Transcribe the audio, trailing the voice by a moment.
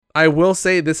I will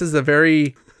say this is a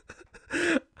very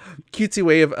cutesy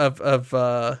way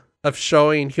of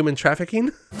showing human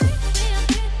trafficking.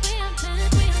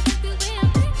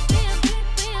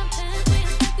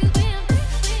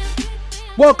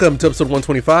 Welcome to episode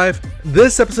 125.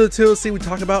 This episode of TLC, we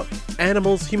talk about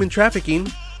animals, human trafficking,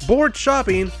 board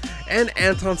shopping, and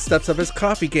Anton steps up his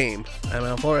coffee game. I'm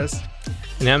Al Flores.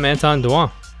 And I'm Anton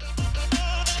Duan.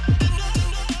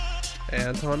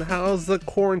 Anton, how's the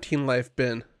quarantine life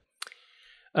been?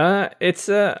 I've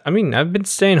been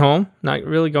staying home, not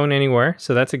really going anywhere,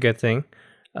 so that's a good thing.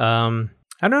 I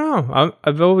don't know.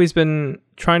 I've always been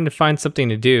trying to find something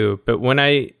to do, but when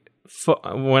I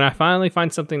finally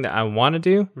find something that I want to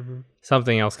do,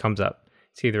 something else comes up.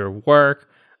 It's either work,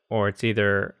 or it's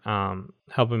either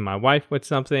helping my wife with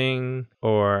something,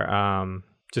 or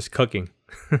just cooking.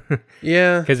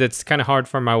 Yeah, because it's kind of hard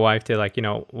for my wife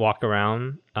to walk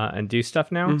around and do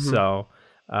stuff now. So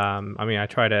I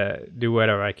try to do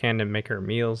whatever I can to make her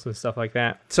meals and stuff like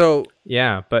that. So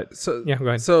yeah, go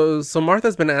ahead. So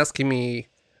Martha's been asking me,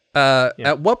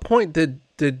 at what point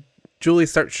did Julie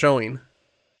start showing?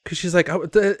 Because she's like,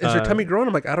 is your tummy growing?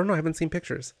 I'm like, I don't know. I haven't seen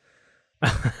pictures.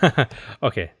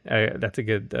 Okay, that's a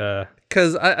good.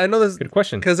 Because I know there's good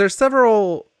question. Because there's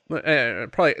several.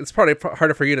 It's probably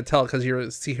harder for you to tell because you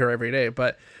see her every day.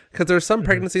 But because there's some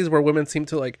pregnancies where women seem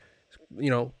to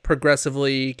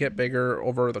progressively get bigger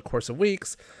over the course of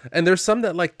weeks, and there's some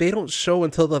that they don't show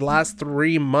until the last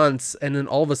 3 months, and then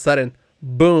all of a sudden,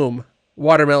 boom,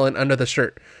 watermelon under the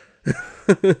shirt.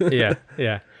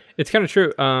 yeah, it's kind of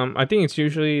true. I think it's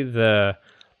usually the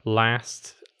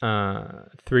last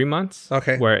 3 months,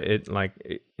 okay, where it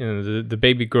the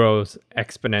baby grows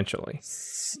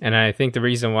exponentially, and I think the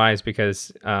reason why is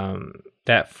because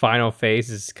that final phase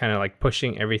is kind of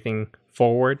pushing everything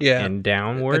forward and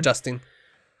downward, adjusting.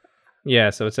 Yeah,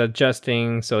 so it's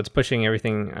adjusting, so it's pushing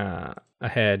everything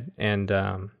ahead, and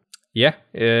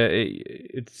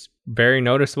it's very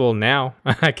noticeable now.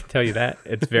 I can tell you that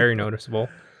it's very noticeable.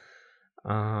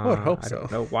 I would hope so. I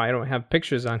don't know why I don't have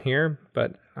pictures on here,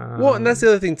 but well, and that's the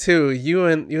other thing too. You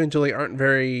and Julie aren't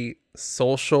very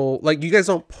social. You guys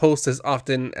don't post as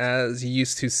often as you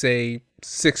used to, say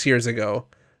 6 years ago,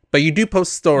 but you do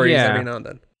post stories every now and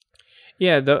then.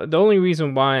 Yeah, the only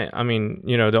reason why,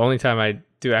 the only time I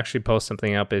do actually post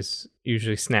something up is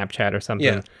usually Snapchat or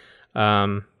something.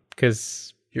 Yeah.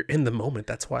 Because you're in the moment.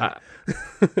 That's why.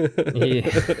 Yeah,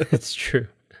 it's true.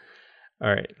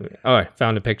 All right.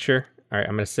 Found a picture. All right,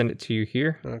 I'm going to send it to you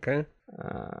here. Okay.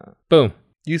 Boom.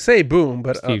 You say boom,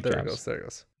 but Steve there Jobs. it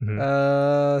goes.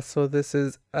 Mm-hmm. So this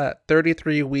is at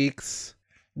 33 weeks.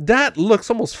 That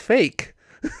looks almost fake.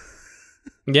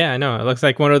 Yeah, I know. It looks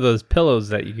like one of those pillows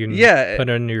that you can put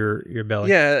under your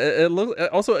belly. Yeah, it looks.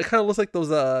 Also, it kind of looks like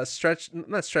those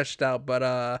not stretched out,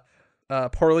 but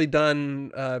poorly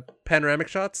done panoramic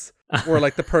shots, where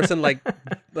the person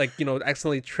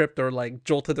accidentally tripped or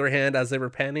jolted their hand as they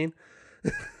were panning.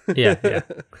 Yeah.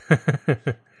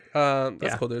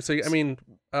 That's cool, dude. So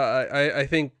I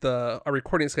think our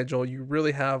recording schedule, you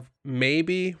really have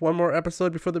maybe one more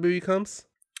episode before the baby comes.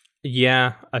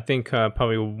 Yeah, I think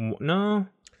probably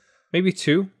maybe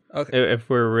 2. Okay, if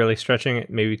we're really stretching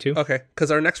it, maybe 2. Okay, because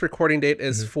our next recording date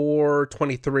is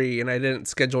 4/23, and I didn't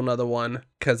schedule another one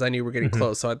because I knew we were getting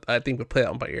close. So I think we'll play that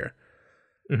one by ear.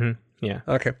 Yeah.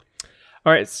 Okay.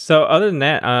 All right. So other than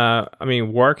that,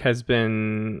 work has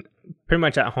been pretty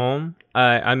much at home.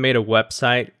 I made a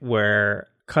website where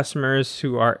customers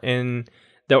who are in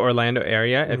the Orlando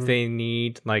area, if they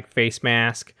need face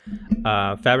mask,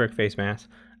 fabric face mask,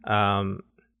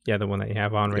 the one that you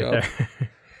have on right there.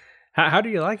 How do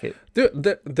you like it?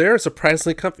 Dude, they're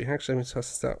surprisingly comfy. Actually, let me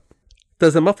test this out.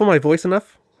 Does it muffle my voice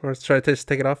enough? Or should I just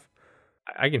take it off?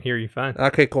 I can hear you fine.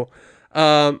 Okay, cool.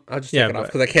 I'll just take it off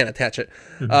because I can't attach it.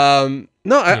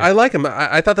 I like them.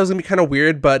 I thought that was going to be kind of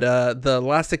weird, but the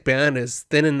elastic band is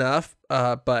thin enough,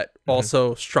 but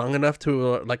also strong enough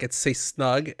to, it stays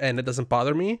snug and it doesn't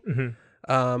bother me.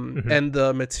 And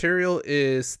the material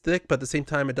is thick, but at the same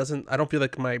time, I don't feel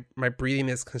like my breathing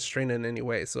is constrained in any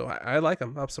way. So I like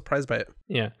them. I'm surprised by it.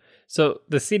 Yeah. So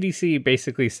the CDC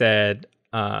basically said,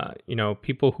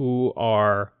 people who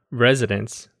are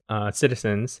residents,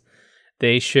 citizens,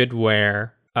 they should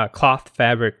wear cloth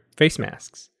fabric face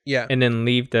masks. Yeah. And then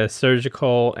leave the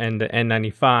surgical and the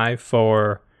N95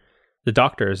 for the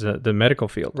doctors, the medical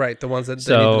field. Right, the ones that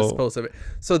they need to dispose of it.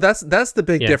 So that's the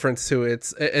big difference too.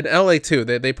 It's in LA too.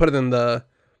 They put it in the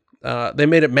they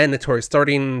made it mandatory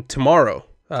starting tomorrow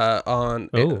on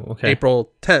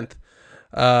April 10th.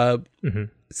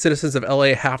 Citizens of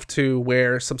LA have to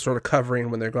wear some sort of covering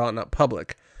when they're going out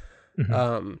public.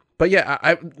 But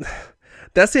yeah,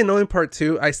 That's the annoying part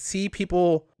too. I see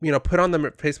people, put on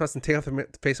the face mask and take off the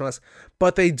face mask,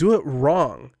 but they do it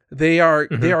wrong. They are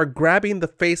grabbing the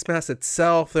face mask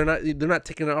itself. They're not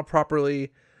taking it off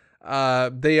properly.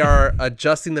 They are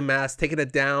adjusting the mask, taking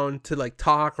it down to like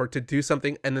talk or to do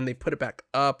something, and then they put it back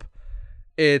up.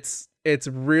 It's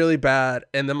really bad.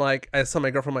 And then like I saw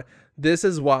my girlfriend, like, this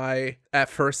is why at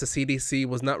first the CDC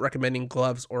was not recommending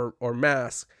gloves or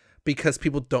masks, because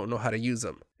people don't know how to use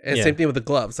them. And same thing with the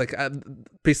gloves. Like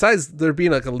besides there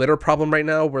being like a litter problem right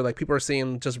now, where like people are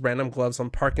seeing just random gloves on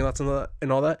parking lots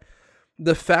and all that,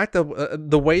 the fact that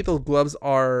the way those gloves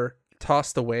are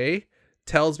tossed away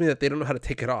tells me that they don't know how to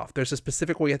take it off. There's a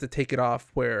specific way you have to take it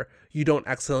off where you don't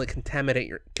accidentally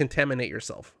contaminate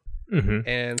yourself. Mm-hmm.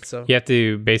 And so you have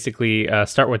to basically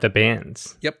start with the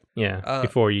bands. Yep. Yeah.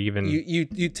 Before you even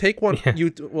you take one. Yeah.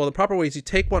 The proper way is you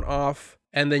take one off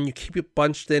and then you keep it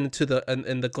bunched into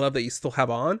the glove that you still have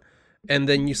on, and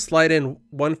then you slide in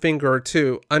one finger or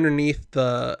two underneath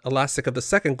the elastic of the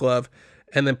second glove,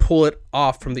 and then pull it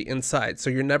off from the inside. So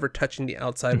you're never touching the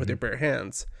outside with your bare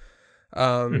hands.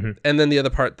 And then the other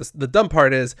part, the dumb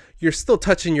part is you're still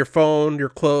touching your phone, your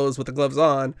clothes with the gloves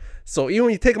on. So even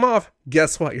when you take them off,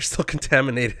 guess what? You're still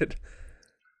contaminated.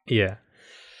 Yeah.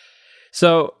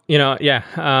 So, I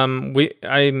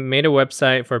made a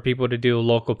website for people to do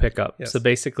local pickup. Yes. So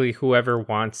basically whoever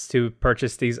wants to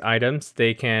purchase these items,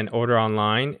 they can order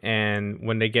online. And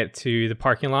when they get to the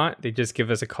parking lot, they just give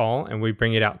us a call and we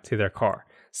bring it out to their car.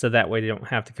 So that way they don't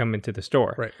have to come into the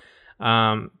store. Right.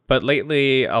 But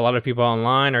lately, a lot of people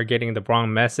online are getting the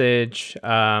wrong message,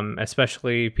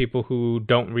 especially people who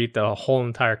don't read the whole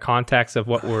entire context of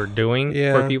what we're doing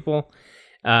for people.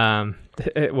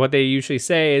 What they usually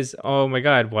say is, oh my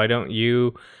God, why don't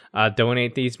you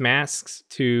donate these masks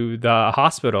to the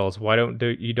hospitals? Why don't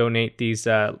you donate these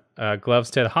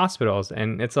gloves to the hospitals?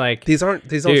 And it's like, these aren't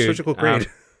surgical grade.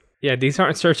 These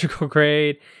aren't surgical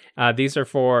grade. These are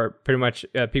for pretty much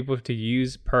people to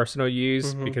use, personal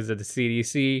use, because of the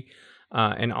CDC.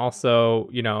 And also,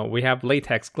 we have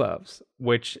latex gloves,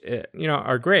 which,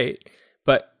 are great,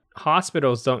 but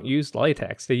hospitals don't use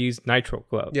latex. They use nitrile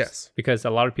gloves. Yes. Because a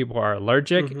lot of people are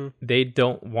allergic. They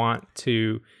don't want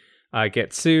to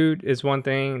get sued is one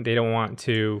thing. They don't want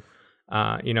to,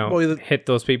 hit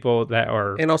those people that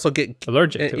are and also get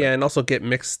allergic to it. And also get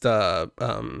mixed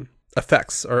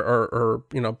effects or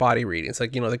body readings.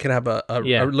 Like, they can have a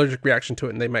allergic reaction to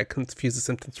it, and they might confuse the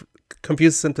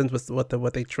symptoms with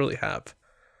what they truly have.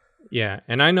 Yeah.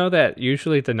 And I know that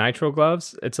usually the nitrile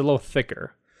gloves, it's a little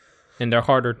thicker and they're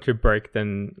harder to break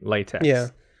than latex. Yeah.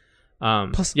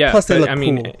 Plus they look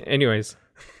cool. Anyways,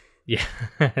 yeah,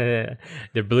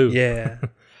 they're blue. Yeah.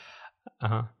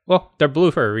 Well, they're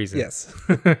blue for a reason. Yes.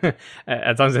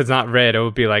 As long as it's not red, it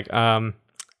would be like,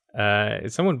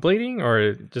 is someone bleeding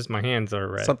or just my hands are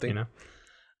red? Something.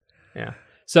 Yeah.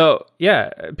 So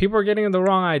people are getting the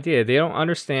wrong idea. They don't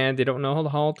understand. They don't know the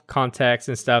whole context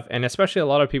and stuff. And especially a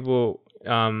lot of people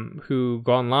who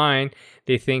go online,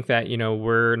 they think that,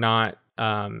 we're not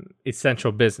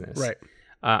essential business. Right.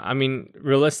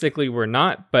 Realistically, we're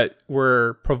not, but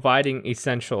we're providing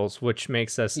essentials, which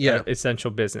makes us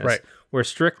essential business. Right. We're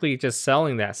strictly just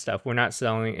selling that stuff. We're not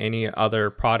selling any other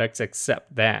products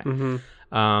except that. And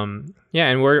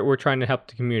we're trying to help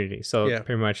the community. So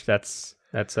pretty much that's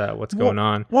what's going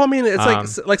on. Well,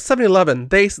 it's like 7-Eleven.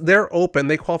 They're open.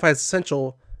 They qualify as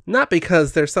essential, not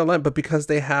because they're selling, but because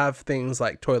they have things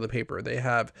like toilet paper. They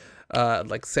have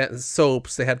like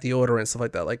soaps. They have deodorant, stuff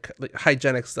like that, like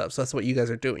hygienic stuff. So that's what you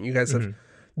guys are doing. You guys have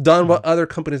done what other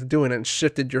companies are doing and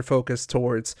shifted your focus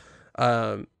towards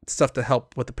stuff to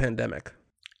help with the pandemic.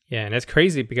 Yeah, and it's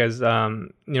crazy because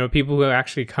people who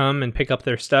actually come and pick up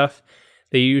their stuff,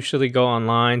 they usually go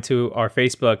online to our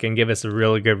Facebook and give us a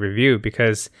really good review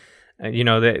because,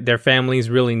 their families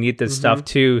really need this stuff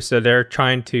too. So they're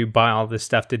trying to buy all this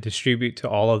stuff to distribute to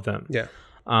all of them. Yeah.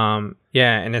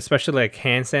 And especially like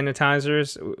hand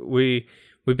sanitizers,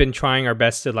 we've been trying our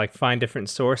best to like find different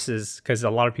sources because a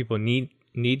lot of people need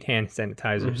hand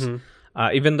sanitizers.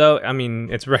 Even though,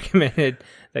 it's recommended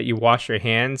that you wash your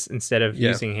hands instead of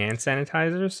using hand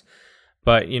sanitizers.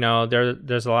 But,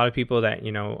 there's a lot of people that,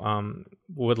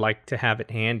 would like to have it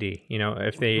handy,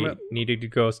 if they needed to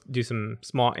go do some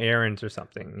small errands or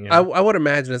something. I would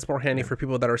imagine it's more handy for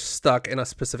people that are stuck in a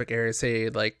specific area, say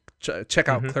like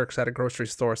checkout clerks at a grocery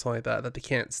store or something like that they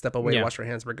can't step away and wash their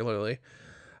hands regularly.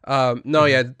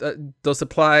 Those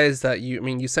supplies that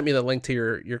you sent me the link to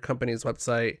your company's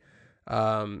website.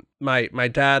 My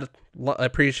dad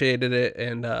appreciated it,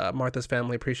 and Martha's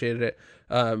family appreciated it.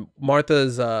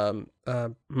 Martha's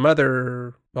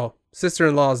mother, well,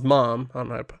 sister-in-law's mom, I don't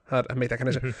know how to make that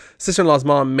connection. Sister-in-law's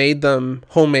mom made them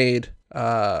homemade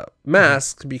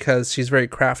masks because she's very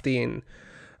crafty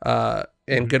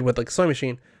and good with like sewing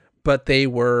machine, but they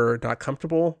were not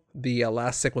comfortable. The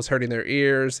elastic was hurting their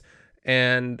ears,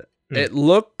 and it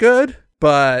looked good,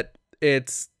 but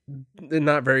it's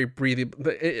not very breathing.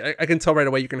 I can tell right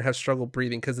away you're gonna have struggle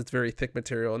breathing because it's very thick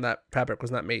material, and that fabric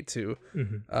was not made to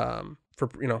for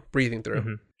breathing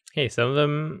through. Hey, some of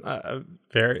them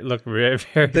look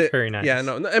very nice. Yeah,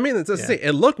 no, I mean,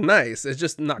 it looked nice. It's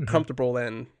just not comfortable,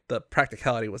 and the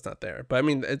practicality was not there. But I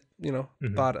mean,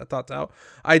 thoughts out.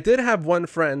 I did have one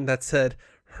friend that said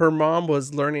her mom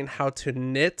was learning how to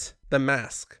knit the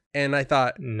mask, and I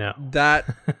thought, no,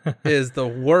 that is the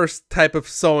worst type of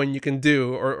sewing you can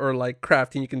do, or like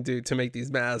crafting you can do to make these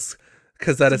masks,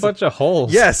 because that is a bunch of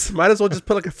holes. Yes, might as well just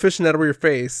put like a fishnet over your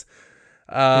face.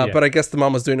 But I guess the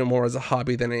mom was doing it more as a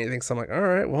hobby than anything. So I'm like, all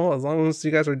right, well, as long as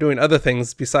you guys are doing other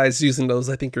things besides using those,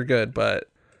 I think you're good. But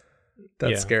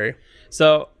that's scary.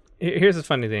 So here's the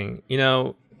funny thing.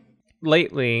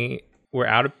 Lately we're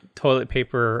out of toilet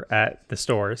paper at the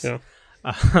stores.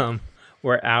 Yeah.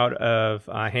 We're out of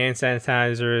hand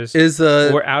sanitizers.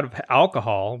 We're out of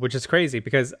alcohol, which is crazy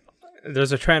because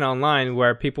there's a trend online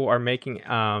where people are making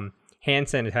hand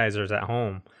sanitizers at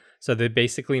home. So they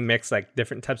basically mix like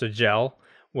different types of gel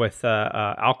with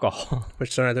alcohol,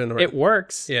 which they're not doing the right. It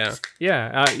works. Yeah.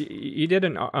 You did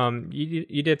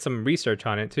you did some research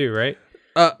on it too, right?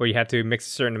 Where you had to mix a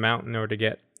certain amount in order to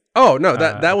get. Oh no,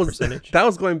 that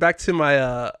was going back to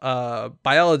my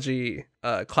biology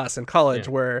class in college,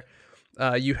 where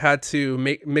you had to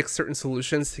mix certain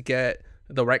solutions to get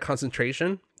the right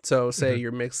concentration. So say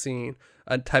you're mixing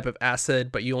a type of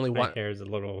acid, but you only want. My hair is a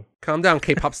little. Calm down,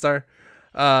 K-pop star.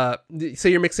 Say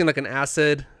you're mixing like an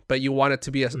acid, but you want it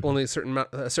to be only a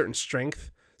certain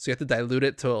strength, so you have to dilute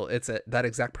it till it's at that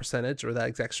exact percentage or that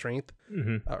exact strength,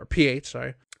 or pH.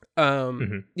 Sorry.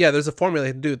 Yeah, there's a formula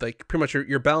you can do. Like pretty much,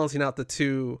 you're balancing out the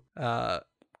two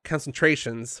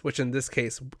concentrations, which in this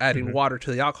case, adding water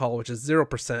to the alcohol, which is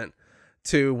 0%,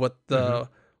 to what the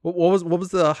what was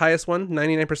the highest one?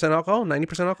 99% alcohol,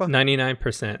 90% alcohol,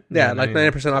 99%. Yeah, like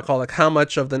 99% alcohol. Like how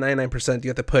much of the 99% do you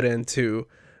have to put into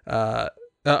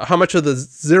how much of the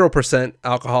 0%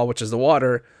 alcohol, which is the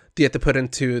water, do you have to put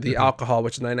into the alcohol,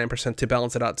 which is 99%, to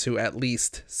balance it out to at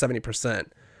least 70%?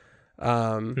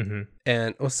 And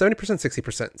 70%,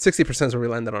 60%. 60% is where we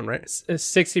landed on, right?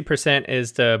 60%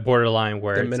 is the borderline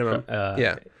where the minimum.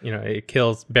 It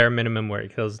kills bare minimum where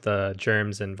it kills the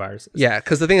germs and viruses. Yeah,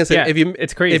 because the thing is,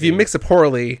 it's crazy. If you mix it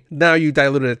poorly, now you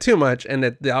diluted it too much, and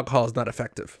the alcohol is not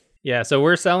effective. Yeah, so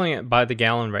we're selling it by the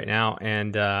gallon right now,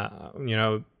 and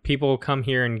people come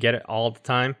here and get it all the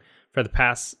time for the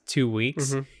past 2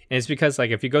 weeks. And it's because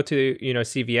like if you go to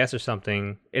CVS or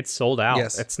something, it's sold out.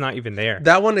 Yes. It's not even there.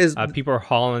 That one is people are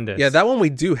hauling this. Yeah, that one we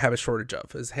do have a shortage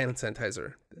of, is hand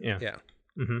sanitizer. Yeah.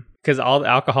 Because all the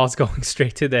alcohol is going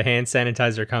straight to the hand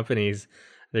sanitizer companies.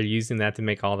 They're using that to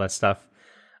make all that stuff.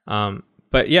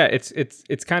 But yeah,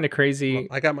 it's kind of crazy. Well,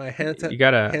 I got my hand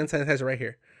sanitizer right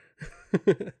here.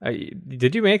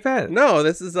 Did you make that? No,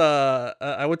 this is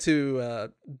I went to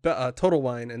Total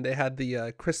Wine, and they had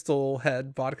the Crystal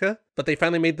Head vodka, but they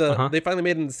finally made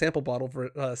it in the sample bottle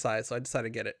size, so I decided to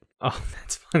get it. Oh,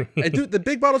 that's funny. The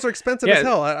big bottles are expensive as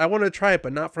hell. I wanted to try it,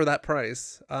 but not for that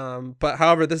price. But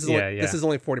however, this is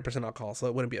only 40% alcohol, so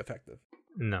it wouldn't be effective.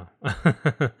 No.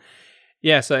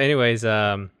 Yeah. So, anyways,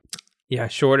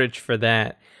 shortage for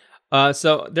that.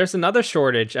 So there's another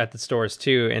shortage at the stores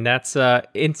too, and that's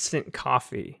instant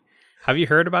coffee. Have you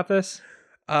heard about this?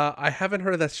 I haven't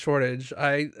heard of that shortage.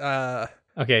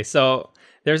 Okay, so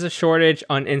there's a shortage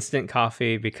on instant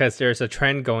coffee because there's a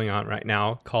trend going on right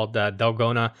now called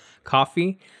Dalgona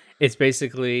coffee. It's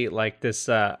basically like this.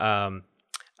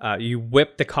 You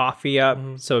whip the coffee up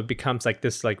so it becomes like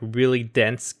this like really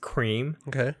dense cream.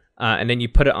 Okay. And then you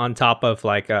put it on top of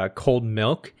like cold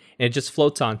milk, and it just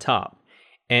floats on top.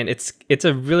 And it's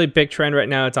a really big trend right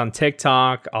now. It's on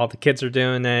TikTok. All the kids are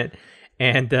doing it.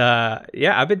 And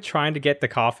I've been trying to get the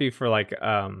coffee for like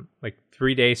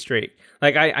 3 days straight.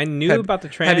 Like I knew about the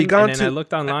trend, I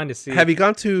looked online to see. Have you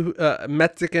gone to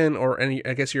Mexican or any?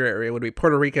 I guess your area would be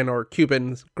Puerto Rican or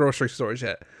Cuban grocery stores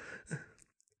yet?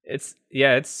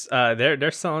 They're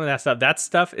selling that stuff. That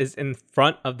stuff is in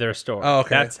front of their store. Oh,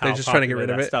 okay. That's how they're just trying to get rid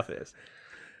of it. Stuff is.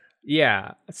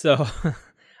 Yeah. So.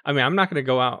 I mean, I'm not going to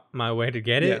go out my way to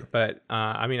get it, but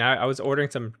I was ordering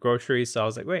some groceries, so I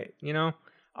was like, wait,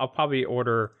 I'll probably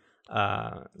order,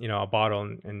 a bottle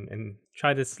and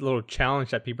try this little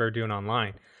challenge that people are doing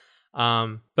online.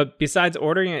 But besides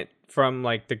ordering it from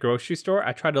like the grocery store,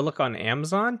 I tried to look on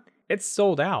Amazon. It's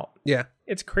sold out. Yeah.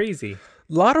 It's crazy. A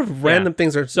lot of random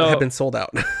things have been sold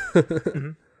out.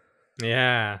 Mm-hmm.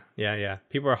 Yeah.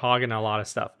 People are hogging a lot of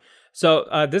stuff.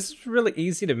 So this is really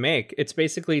easy to make. It's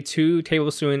basically 2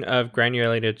 tablespoons of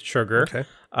granulated sugar,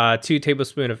 2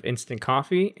 tablespoons of instant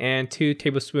coffee, and 2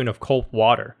 tablespoons of cold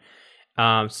water.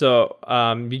 So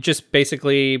you just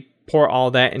basically pour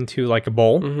all that into like a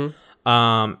bowl,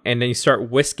 and then you start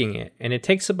whisking it. And it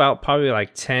takes about probably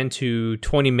like 10 to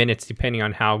 20 minutes, depending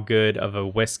on how good of a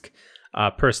whisk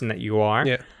person that you are.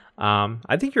 Yeah.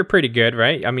 I think you're pretty good,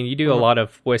 right? I mean, you do a lot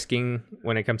of whisking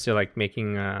when it comes to like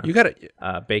making you gotta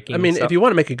baking. I mean, if you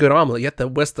want to make a good omelet, you have to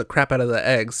whisk the crap out of the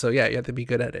eggs. So yeah, you have to be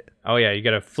good at it. Oh yeah, you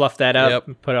gotta fluff that up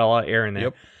and put a lot of air in there.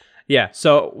 Yep. Yeah,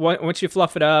 so once you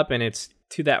fluff it up and it's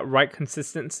to that right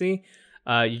consistency,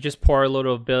 you just pour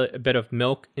a bit of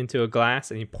milk into a glass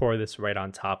and you pour this right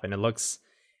on top, and it looks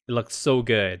so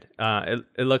good.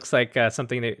 It looks like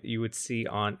something that you would see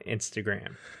on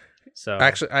Instagram. So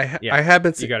actually, I have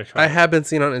been I have been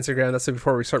seeing on Instagram. That's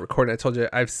before we start recording. I told you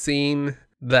I've seen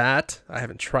that. I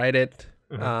haven't tried it.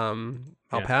 I'll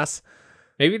pass.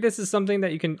 Maybe this is something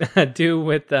that you can do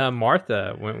with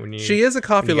Martha when you. She is a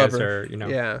coffee lover.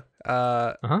 Yeah.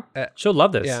 Yeah. She'll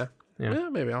love this. Yeah.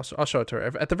 Maybe I'll show it to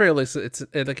her. At the very least, it's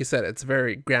like you said, it's a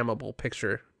very grammable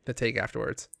picture to take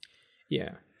afterwards.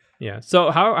 Yeah.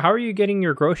 So how are you getting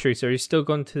your groceries? Are you still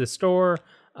going to the store?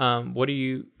 What are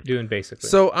you doing basically?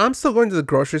 So I'm still going to the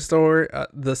grocery store.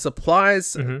 The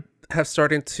supplies have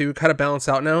started to kind of balance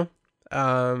out now.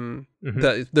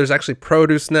 There's actually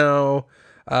produce now.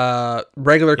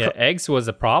 Regular eggs was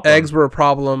a problem. Eggs were a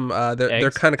problem.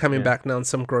 They're kind of coming back now in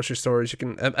some grocery stores. You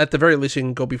can, at the very least, you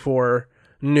can go before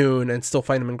noon and still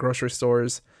find them in grocery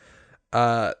stores.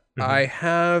 I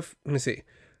have, let me see.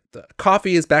 The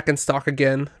coffee is back in stock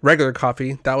again. Regular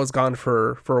coffee that was gone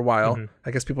for a while.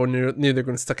 I guess people knew they were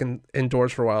going to stuck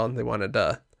indoors for a while and they wanted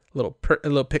a little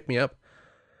pick me up.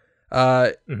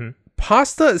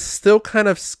 Pasta is still kind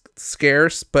of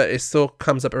scarce, but it still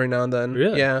comes up every now and then.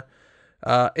 Really? Yeah.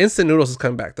 Instant noodles is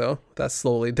coming back though. That's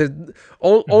slowly.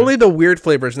 Only the weird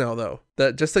flavors now though.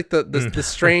 Just like the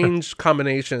strange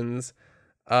combinations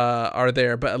are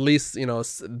there, but at least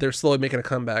they're slowly making a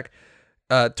comeback.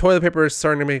 Toilet paper is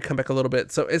starting to make a comeback a little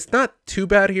bit, so it's not too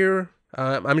bad here.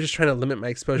 I'm just trying to limit my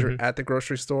exposure at the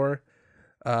grocery store.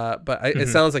 But it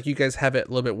sounds like you guys have it a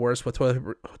little bit worse with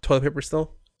toilet paper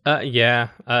still. Yeah.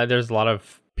 There's a lot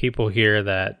of people here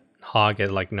that hog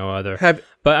it like no other.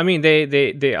 But I mean,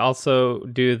 they also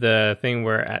do the thing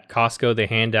where at Costco they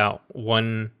hand out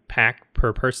 1 pack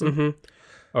per person.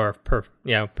 Or per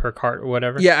cart or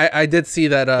whatever. Yeah, I did see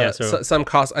that. Some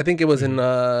cost. I think it was in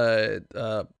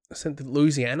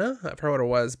Louisiana. I forgot what it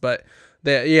was, but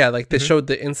they showed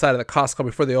the inside of the Costco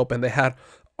before they opened. They had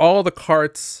all the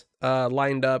carts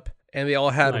lined up, and they all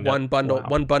had one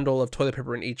bundle of toilet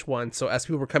paper in each one. So as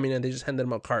people were coming in, they just handed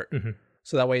them a cart.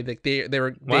 So that way they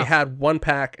had 1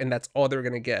 pack, and that's all they were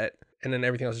gonna get, and then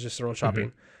everything else is just their own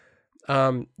shopping.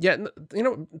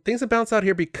 Things have bounced out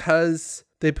here because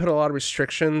they put a lot of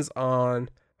restrictions on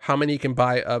how many you can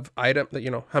buy of item,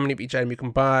 how many of each item you can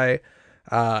buy.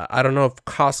 I don't know if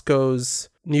Costco's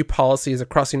new policy is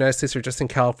across the United States or just in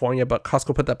California, but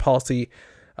Costco put that policy.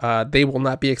 They will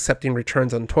not be accepting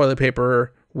returns on toilet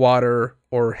paper, water,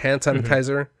 or hand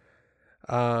sanitizer.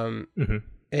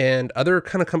 And other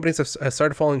kind of companies have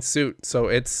started following suit. So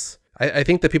I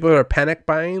think the people that are panic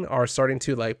buying are starting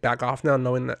to like back off now,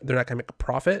 knowing that they're not going to make a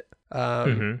profit.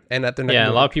 And that they're not. Yeah,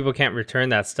 a lot of people can't return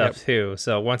that stuff too.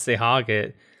 So once they hog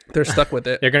it, they're stuck with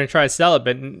it. They're going to try to sell it,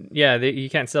 but you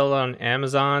can't sell it on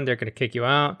Amazon. They're going to kick you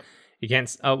out. You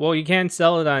can't. You can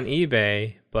sell it on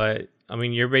eBay, but I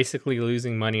mean, you're basically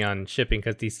losing money on shipping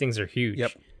because these things are huge.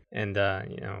 Yep. And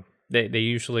they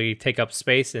usually take up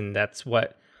space, and that's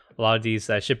what a lot of these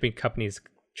shipping companies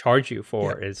charge you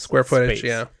for is square footage.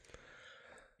 Space.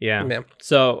 Yeah.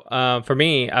 So for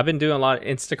me, I've been doing a lot of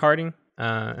Instacarting.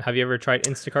 Have you ever tried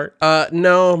Instacart?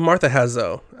 No, Martha has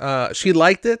though. She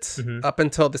liked it up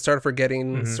until they started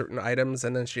forgetting certain items,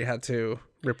 and then she had to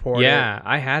report it.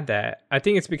 I had that. I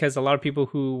think it's because a lot of people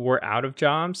who were out of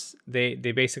jobs, they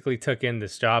basically took in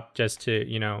this job just to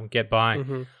get by.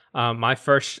 My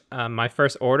first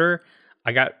order,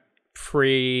 I got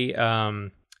free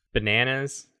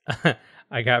bananas.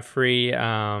 I got free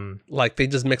like they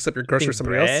just mix up your groceries with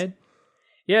somebody else.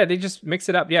 Yeah, they just mix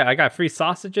it up. Yeah, I got free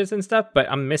sausages and stuff, but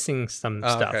I'm missing some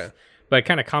stuff. Okay. But it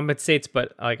kind of compensates,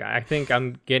 but like I think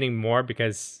I'm getting more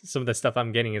because some of the stuff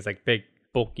I'm getting is like big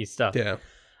bulky stuff. Yeah.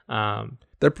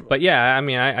 But yeah, I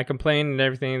mean, I complained and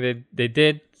everything. They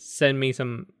did send me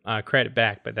some credit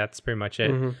back, but that's pretty much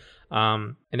it.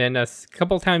 And then a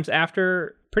couple times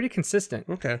after, pretty consistent.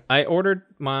 Okay. I ordered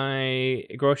my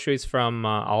groceries from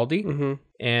Aldi,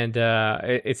 and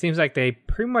it seems like they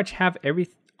pretty much have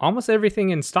almost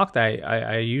everything in stock that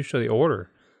I usually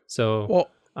order. So,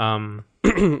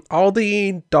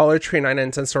 Aldi, Dollar Tree,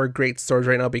 99 cent store are great stores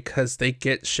right now because they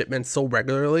get shipments so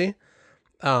regularly.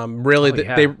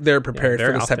 They're prepared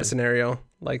for this type of scenario.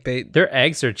 Like their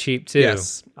eggs are cheap too.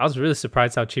 Yes. I was really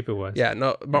surprised how cheap it was. Yeah,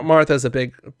 no, Martha's a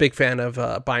big fan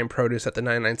of buying produce at the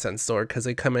 99 cent store because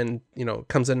they come in,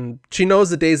 comes in. She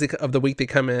knows the days of the week they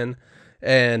come in,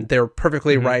 and they're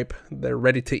perfectly ripe. They're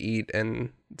ready to eat, and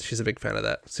she's a big fan of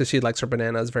that. So she likes her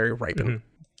bananas very ripened,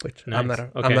 which nice. I'm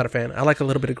not a fan. I like a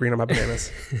little bit of green on my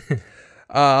bananas.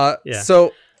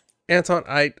 So, Anton,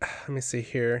 let me see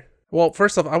here. Well,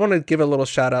 first off, I want to give a little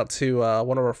shout out to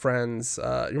one of our friends.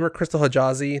 You remember Crystal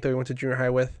Hijazi that we went to junior high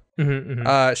with?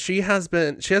 She has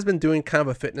been doing kind of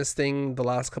a fitness thing the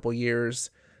last couple of years.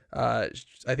 I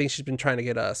think she's been trying to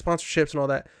get sponsorships and all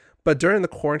that. But during the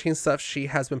quarantine stuff, she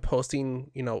has been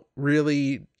posting,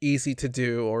 really easy to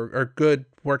do or good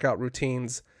workout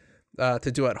routines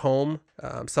to do at home.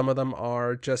 Some of them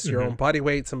are just your own body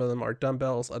weight. Some of them are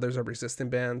dumbbells. Others are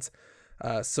resistance bands.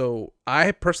 So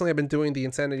I personally have been doing the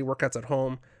Insanity workouts at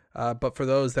home, but for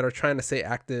those that are trying to stay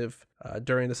active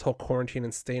during this whole quarantine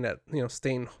and staying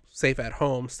safe at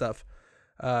home stuff,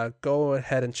 go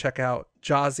ahead and check out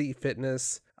Jazzy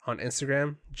Fitness on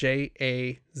Instagram,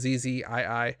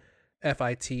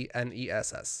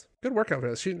 JAZZIIFITNESS. Good workout for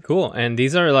us. Cool. And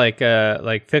these are like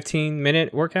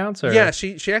 15-minute workouts? Or? Yeah,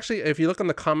 she actually, if you look on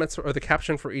the comments or the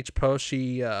caption for each post,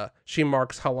 she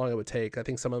marks how long it would take. I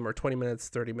think some of them are 20 minutes,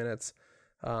 30 minutes.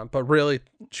 But really,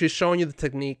 she's showing you the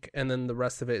technique, and then the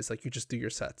rest of it is like you just do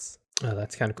your sets. Oh,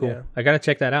 that's kind of cool. Yeah. I got to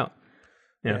check that out.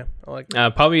 Yeah. I like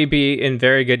that. Probably be in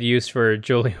very good use for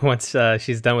Julie once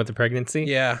she's done with the pregnancy.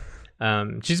 Yeah.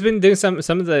 She's been doing some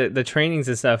of the trainings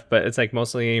and stuff, but it's like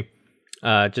mostly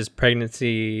just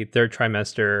pregnancy, third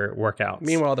trimester workouts.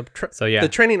 Meanwhile, the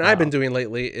training I've been doing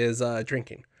lately is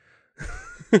drinking.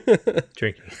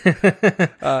 Drinking.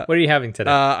 What are you having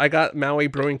today? I got Maui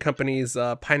Brewing Company's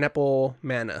pineapple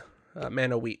manna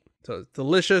wheat. So it's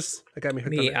delicious. It got me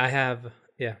hooked on it. I have,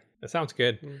 that sounds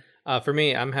good. For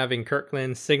me, I'm having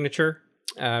Kirkland's Signature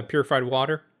purified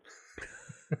water.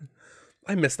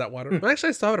 I miss that water. Actually,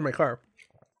 I still have it in my car.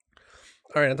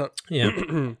 All right, Anton.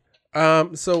 Yeah.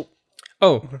 So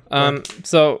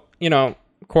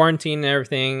quarantine and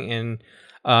everything, and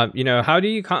how do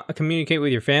you communicate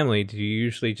with your family? Do you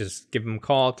usually just give them a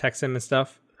call, text them and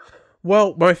stuff?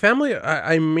 Well, my family,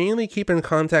 I mainly keep in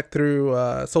contact through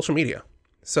social media.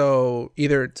 So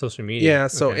either social media,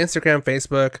 so okay. Instagram,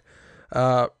 Facebook,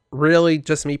 really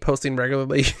just me posting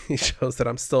regularly shows that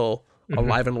I'm still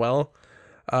alive and well.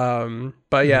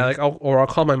 But yeah, like I'll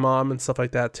call my mom and stuff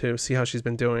like that too, see how she's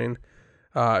been doing.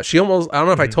 She almost, I don't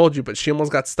know if I told you, but she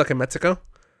almost got stuck in Mexico.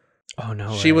 Oh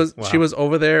no! She was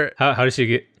over there. How did she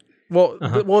get?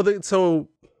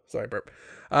 Sorry, burp.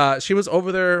 She was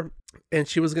over there, and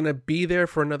she was gonna be there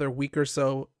for another week or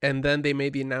so, and then they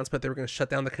made the announcement they were gonna shut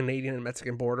down the Canadian and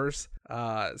Mexican borders.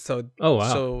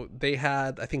 So they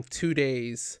had, I think, 2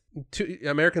 days.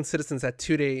 American citizens had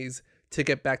 2 days to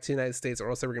get back to the United States, or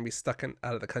else they were gonna be stuck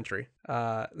out of the country.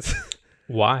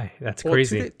 Why? That's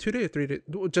crazy. 2 days, 3 days,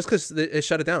 just because it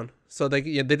shut it down. So they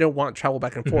didn't want travel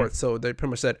back and forth. So they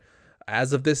pretty much said,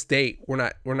 as of this date, we're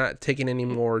not taking any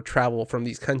more travel from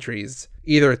these countries,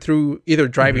 either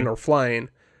driving or flying.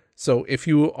 So if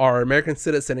you are an American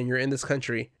citizen and you're in this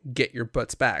country, get your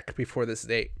butts back before this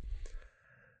date.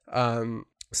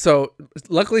 So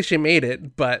luckily she made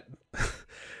it, but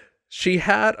she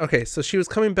was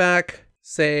coming back,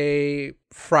 say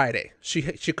Friday. She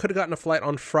could have gotten a flight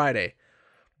on Friday,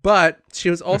 but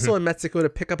she was also in Mexico to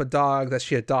pick up a dog that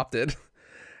she adopted,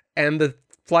 and the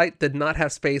flight did not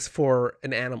have space for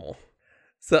an animal.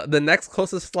 So the next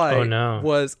closest flight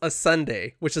was a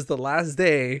Sunday, which is the last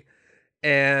day.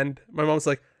 And my mom's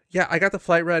like, yeah, I got the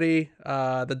flight ready.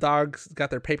 The dogs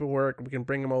got their paperwork. We can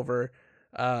bring them over.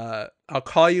 I'll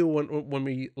call you when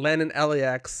we land in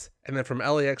LAX. And then from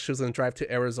LAX, she was going to drive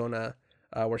to Arizona,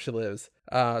 where she lives.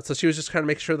 So she was just trying to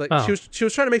make sure that she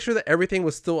was trying to make sure that everything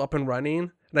was still up and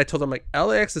running. And I told them, like,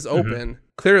 LAX is open,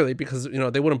 clearly, because,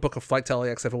 they wouldn't book a flight to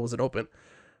LAX if it wasn't open.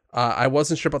 I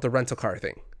wasn't sure about the rental car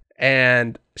thing.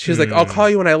 And she was like, I'll call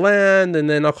you when I land, and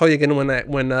then I'll call you again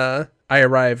when I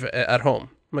arrive at home.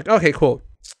 I'm like, okay, cool.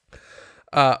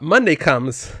 Monday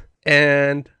comes,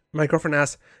 and my girlfriend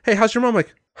asks, hey, how's your mom? I'm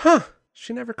like,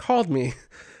 she never called me.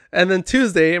 And then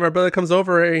Tuesday, my brother comes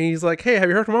over and he's like, "Hey, have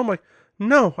you heard from mom?" I'm like,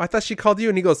 "No, I thought she called you."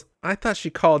 And he goes, "I thought she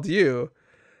called you."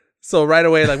 So right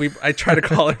away, like I try to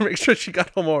call her, make sure she got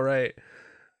home all right.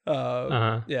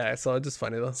 Yeah, so it's just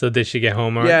funny though. So did she get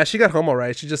home all right? Yeah, she got home all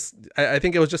right. She just, I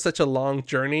think it was just such a long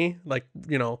journey, like,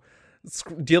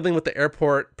 dealing with the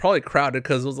airport, probably crowded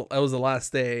because it was the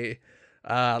last day,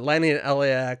 landing at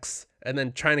LAX, and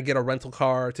then trying to get a rental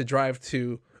car to drive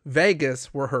to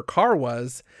Vegas where her car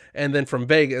was, and then from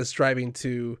Vegas driving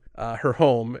to her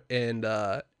home in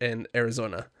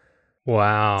Arizona.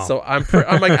 Wow. So I'm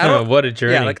like, I don't. What a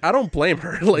journey. Yeah, like I don't blame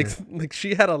her. Like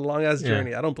she had a long ass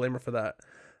journey. I don't blame her for that.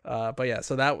 But yeah,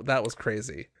 so that was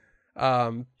crazy.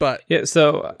 But yeah,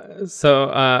 so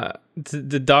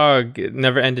the dog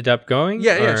never ended up going.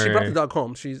 Yeah, she brought the dog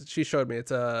home. She showed me.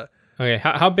 It's okay.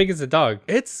 How big is the dog?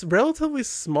 It's relatively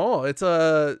small. It's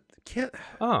can't.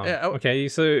 Oh, yeah, okay.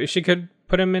 So she could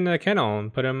put him in a kennel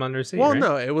and put him under sea. Well, right?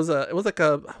 no, it was like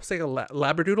a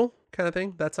labradoodle kind of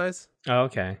thing, that size. Oh,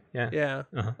 okay. Yeah. Yeah.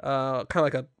 Uh-huh. Kind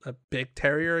of like a big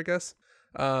terrier, I guess.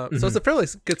 So it's a fairly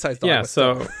good sized dog. Yeah.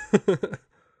 So.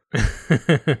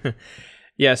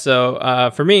 Yeah.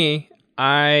 So for me,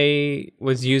 I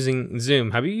was using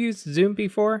Zoom. Have you used Zoom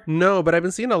before? No, but I've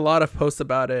been seeing a lot of posts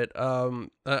about it.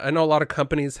 I know a lot of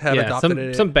companies have adopted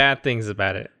it. Some bad things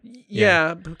about it.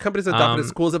 Yeah, companies adopted it.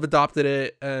 Schools have adopted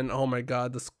it, and oh my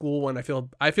god, the school one.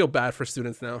 I feel bad for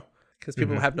students now because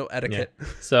people have no etiquette. Yeah.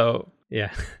 So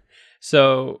yeah.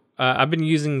 So I've been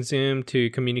using Zoom to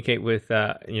communicate with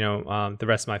the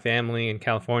rest of my family in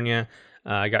California.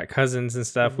 I got cousins and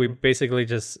stuff. We basically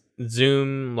just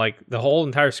Zoom, like the whole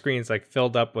entire screen is like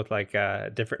filled up with like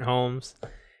different homes,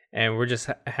 and we're just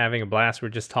having a blast. We're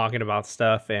just talking about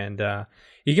stuff, and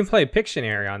you can play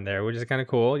Pictionary on there, which is kind of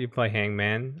cool. You play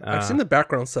Hangman. I've seen the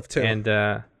background stuff too, and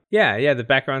yeah, the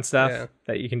background stuff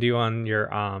that you can do on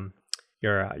your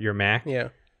Mac. Yeah.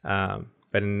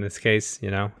 But in this case,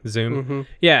 Zoom.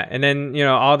 Yeah, and then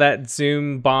all that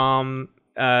Zoom bomb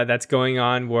that's going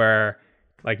on where,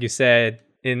 like you said,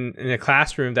 in a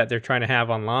classroom that they're trying to have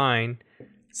online,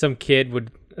 someone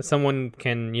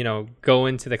can go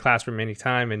into the classroom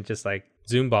anytime and just like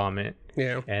Zoom bomb it.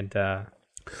 Yeah. And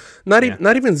not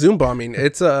even Zoom bombing.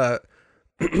 It's there's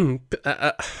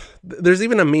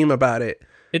even a meme about it.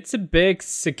 It's a big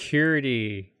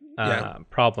security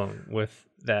problem with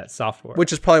that software,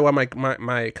 which is probably why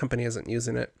my company isn't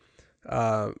using it.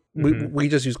 We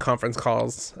just use conference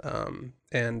calls,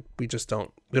 and we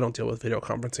don't deal with video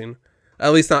conferencing,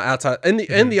 at least not outside.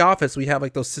 In the office, we have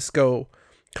like those Cisco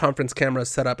conference cameras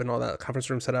set up and all that conference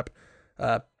room set up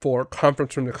for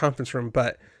conference room to conference room.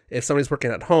 But if somebody's working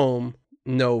at home,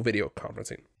 no video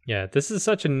conferencing. Yeah, this is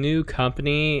such a new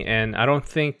company, and I don't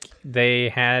think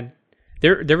they're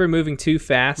moving too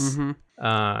fast,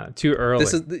 too early.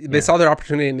 They saw their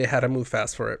opportunity and they had to move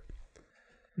fast for it.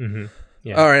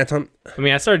 Yeah. All right, Anton. I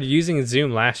mean, I started using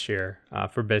Zoom last year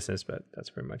for business, but that's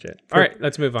pretty much it. All right,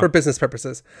 let's move on. For business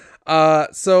purposes.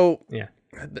 So yeah.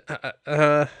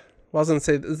 I was going to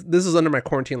say this is under my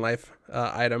quarantine life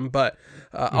item, but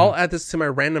I'll add this to my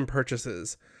random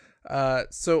purchases.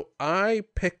 So I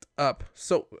picked up.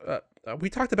 So we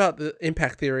talked about the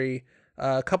impact theory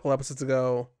a couple episodes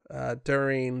ago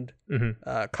during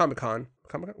WonderCon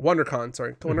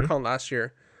WonderCon last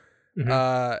year.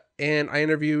 And I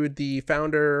interviewed the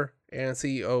founder and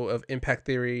CEO of Impact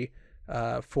Theory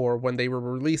for when they were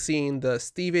releasing the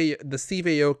Steve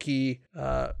Aoki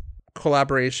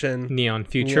collaboration Neon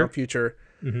Future.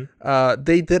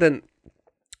 They did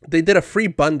a free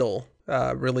bundle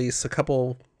release a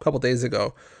couple days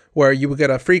ago where you would get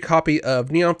a free copy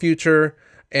of Neon Future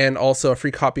and also a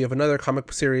free copy of another comic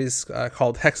book series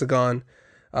called Hexagon.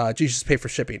 You just pay for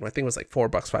shipping. I think it was like $4,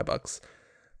 $5.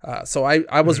 So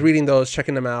I was reading those,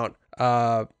 checking them out.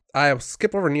 I'll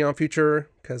skip over Neon Future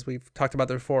because we've talked about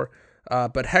that before.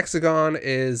 But Hexagon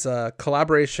is a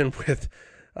collaboration with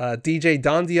DJ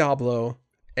Don Diablo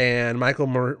and Michael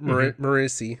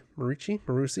Marucci.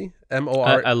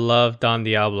 M-O-R. I love Don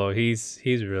Diablo. He's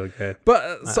really good.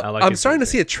 But I'm starting to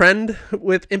see a trend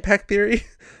with Impact Theory.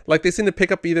 Like they seem to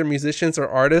pick up either musicians or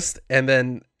artists and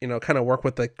then kind of work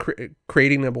with the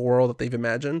creating of a world that they've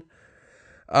imagined.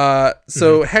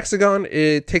 So Hexagon,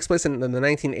 it takes place in the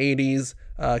 1980s.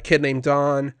 A kid named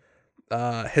Don,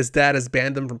 his dad has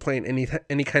banned them from playing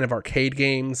any kind of arcade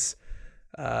games.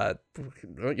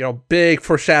 Big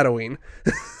foreshadowing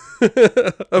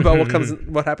about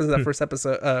what happens in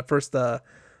that first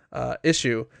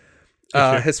issue.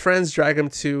 His friends drag him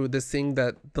to this thing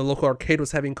that the local arcade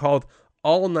was having called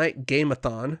All Night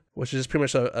Game-a-thon, which is pretty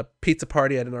much a pizza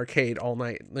party at an arcade all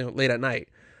night, late at night.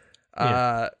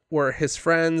 where his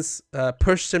friends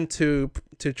pushed him to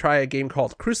try a game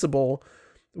called Crucible,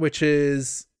 which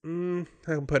is how can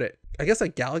I put it? I guess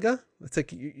like Galaga. It's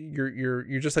like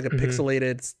you're just like a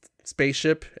pixelated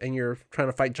spaceship, and you're trying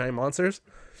to fight giant monsters.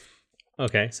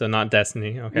 Okay, so not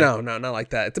Destiny. Okay. No, not like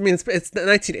that. It's the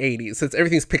 1980s. So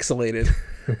everything's pixelated.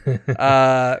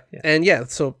 And yeah,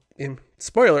 so a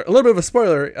little bit of a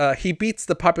spoiler. He beats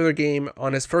the popular game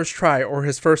on his first try or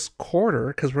his first quarter,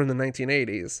 because we're in the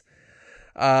 1980s.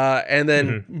 And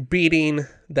then beating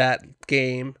that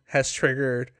game has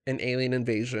triggered an alien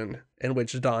invasion in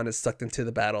which Don is sucked into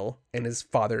the battle, and his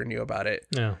father knew about it.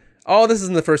 Yeah. All this is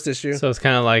in the first issue. So it's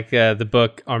kind of like the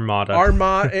book Armada.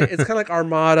 It's kind of like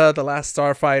Armada, The Last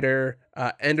Starfighter,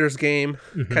 Ender's Game,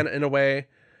 kind of in a way.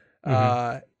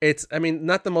 It's, I mean,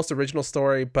 not the most original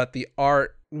story, but the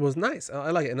art was nice. I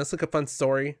like it, and it's like a fun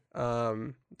story.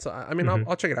 So I mean,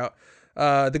 I'll check it out.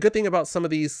 The good thing about some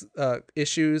of these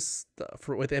issues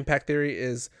with Impact Theory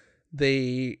is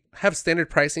they have standard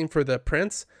pricing for the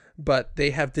prints, but they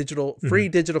have free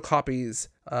digital copies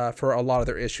for a lot of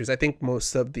their issues. I think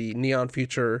most of the Neon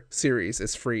Future series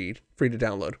is free to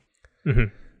download.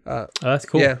 Oh, that's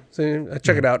cool. Yeah, so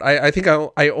check it out. I think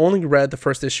I only read the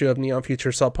first issue of Neon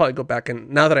Future, so I'll probably go back, and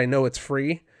now that I know it's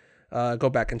free, go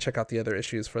back and check out the other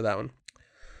issues for that one.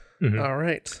 All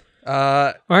right.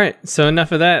 All right. So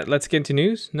enough of that. Let's get into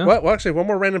news. No. Well, actually, one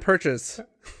more random purchase.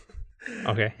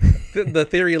 Okay. the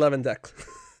Theory 11 deck.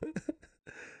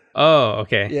 Oh,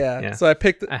 okay. Yeah. So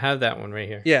I have that one right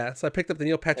here. Yeah. So I picked up the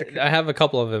Neil Patrick. I have a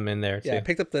couple of them in there too. Yeah. I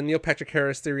picked up the Neil Patrick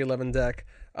Harris Theory 11 deck.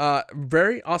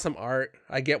 Very awesome art.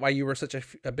 I get why you were such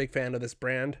a big fan of this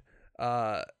brand.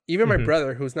 Even my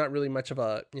brother, who's not really much of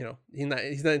a,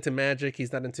 he's not into Magic.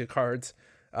 He's not into cards.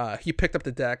 He picked up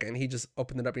the deck and he just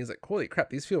opened it up and he's like, holy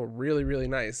crap, these feel really, really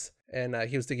nice. And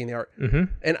he was digging the art.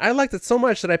 And I liked it so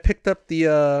much that I picked up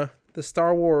the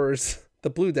Star Wars, the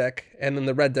blue deck, and then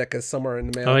the red deck is somewhere in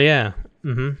the mail. Oh, yeah.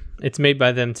 It's made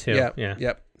by them too. Yeah.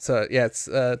 Yep. So yeah, it's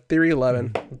Theory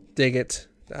 11. Dig it.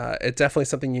 It's definitely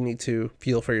something you need to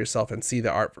feel for yourself and see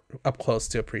the art up close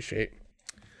to appreciate.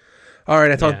 All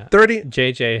right, it's on 30.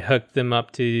 JJ hooked them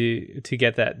up to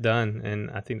get that done, and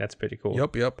I think that's pretty cool.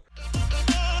 Yep.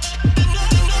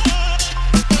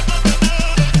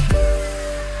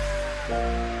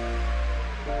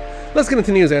 Let's get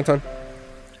into news, Anton.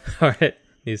 All right,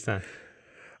 news time.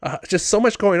 Just so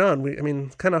much going on.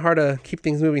 It's kind of hard to keep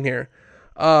things moving here.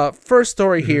 First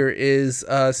story here is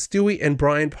Stewie and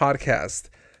Brian podcast.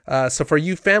 So for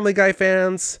you Family Guy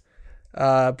fans,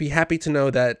 be happy to know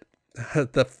that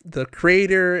the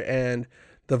creator and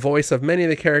the voice of many of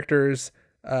the characters,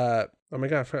 oh my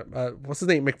gosh, what's his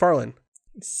name? MacFarlane.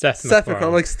 Seth MacFarlane.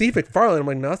 I'm like Steve MacFarlane. I'm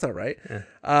like, no, that's not right.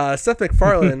 Yeah. Seth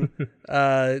MacFarlane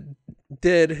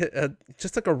did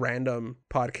just like a random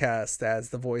podcast as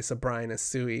the voice of Brian and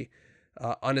Stewie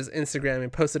on his Instagram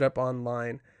and posted up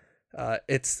online.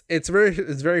 It's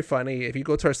very funny. If you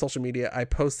go to our social media, I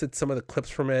posted some of the clips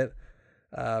from it.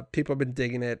 People have been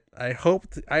digging it. I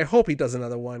hope he does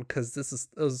another one, because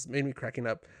it was made me cracking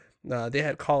up. They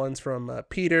had call-ins from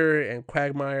Peter and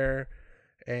Quagmire,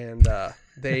 and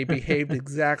they behaved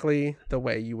exactly the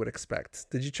way you would expect.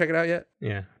 Did you check it out yet?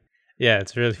 Yeah,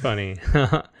 it's really funny.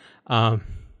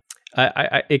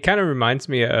 It kind of reminds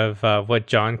me of what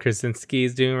John Krasinski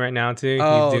is doing right now too.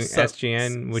 He's doing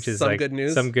SGN, which is some like good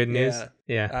news. Some good news.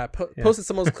 Yeah. Posted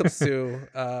some of those clips too.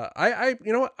 I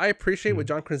you know what, I appreciate what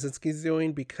John Krasinski is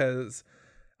doing, because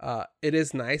it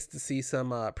is nice to see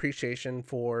some appreciation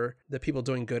for the people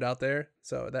doing good out there.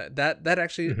 So that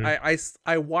actually,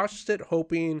 I watched it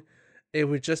hoping it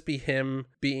would just be him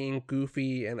being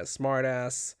goofy and a smart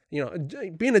ass,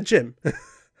 being a Jim.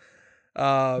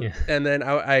 And then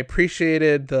I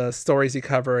appreciated the stories he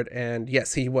covered, and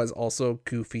yes, he was also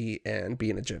goofy and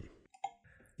being a Jim.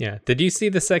 Yeah. Did you see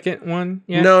the second one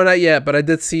yet? No, not yet, but I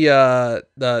did see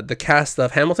the cast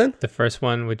of Hamilton. The first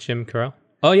one with Jim Carell.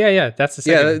 Oh yeah, that's the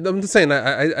second. Yeah, I'm just saying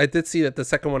I did see that the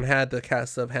second one had the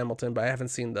cast of Hamilton, but I haven't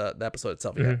seen the episode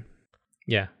itself yet.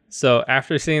 Yeah. So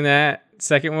after seeing that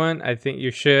second one, I think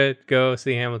you should go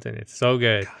see Hamilton. It's so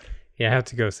good. God. You have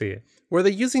to go see it. Were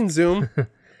they using Zoom?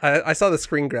 I saw the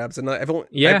screen grabs, and everyone.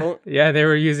 Yeah, they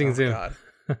were using Zoom. God.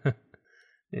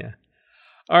 Yeah.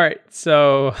 All right.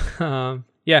 So,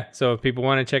 so if people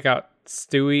want to check out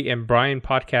Stewie and Brian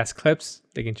podcast clips,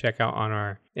 they can check out on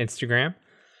our Instagram.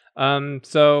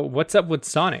 So what's up with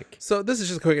Sonic? So this is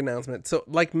just a quick announcement. So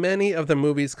like many of the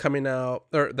movies coming out,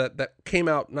 or that came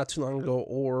out not too long ago,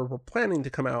 or were planning to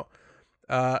come out,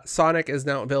 Sonic is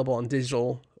now available on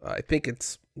digital. I think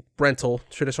it's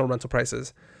traditional rental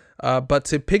prices. But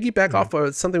to piggyback off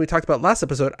of something we talked about last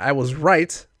episode, I was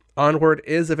right. Onward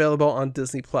is available on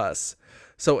Disney Plus.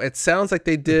 So it sounds like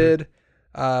they did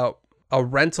a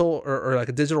rental or like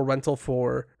a digital rental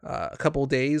for a couple of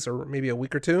days or maybe a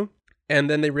week or two. And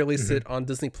then they released it on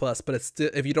Disney Plus, but it's still,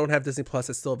 if you don't have Disney Plus,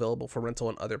 it's still available for rental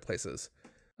in other places.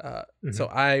 So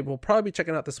I will probably be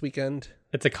checking out this weekend.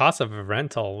 It's a cost of a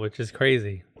rental, which is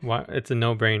crazy. Why? It's a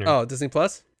no-brainer. Oh, Disney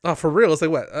Plus? Oh, for real? It's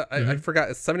like what? I forgot.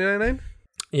 It's $7.99?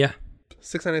 Yeah.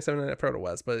 $6.99, $7.99. I forgot what it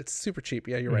was, but it's super cheap.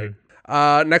 Yeah, you're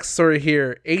right. Next story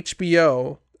here.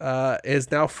 HBO is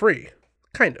now free.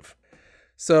 Kind of.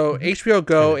 So HBO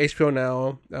Go, HBO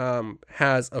Now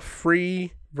has a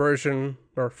free version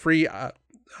or free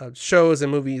shows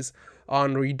and movies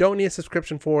on where you don't need a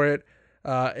subscription for it.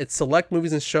 It's select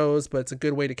movies and shows, but it's a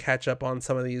good way to catch up on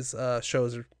some of these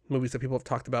shows or movies that people have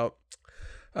talked about.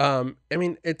 I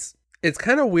mean, it's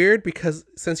kind of weird because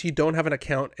since you don't have an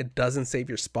account, it doesn't save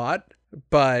your spot.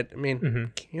 But I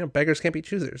mean, beggars can't be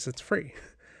choosers. It's free.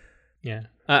 Yeah,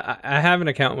 I have an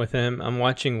account with him. I'm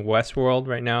watching Westworld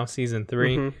right now, season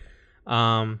 3.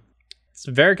 It's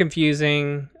very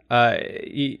confusing.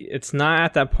 It's not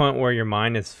at that point where your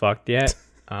mind is fucked yet.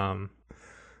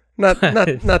 Not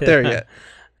there yet.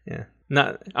 Yeah,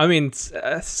 not. I mean,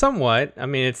 somewhat. I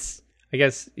mean, I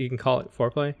guess you can call it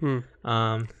foreplay.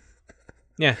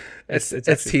 Yeah,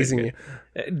 it's teasing you,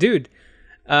 dude.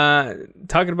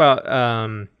 Talking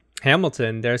about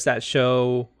Hamilton, there's that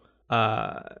show,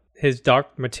 His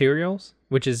Dark Materials,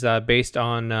 which is based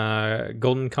on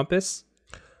Golden Compass.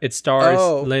 It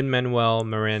stars Lin-Manuel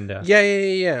Miranda.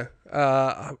 Yeah.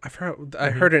 I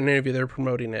heard an interview. They're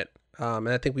promoting it, and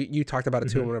I think you talked about it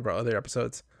too in one of our other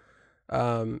episodes.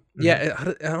 Yeah,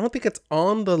 I don't think it's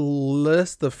on the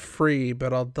list of free,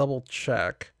 but I'll double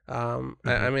check.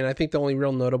 I mean, I think the only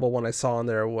real notable one I saw on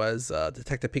there was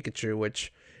Detective Pikachu,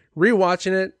 which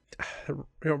rewatching it,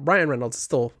 Ryan Reynolds is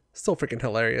still freaking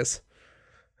hilarious.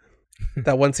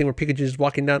 That one scene where Pikachu is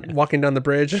walking down the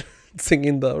bridge,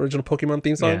 singing the original Pokemon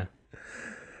theme song. Yeah.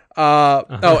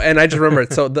 Oh, and I just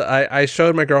remembered. So I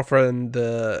showed my girlfriend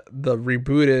the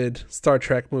rebooted Star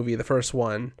Trek movie, the first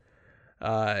one,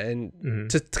 and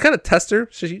to kind of test her.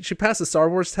 She passed the Star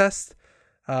Wars test.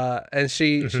 And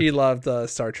she loved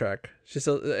Star Trek.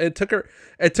 It took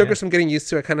her some getting used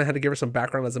to. I kind of had to give her some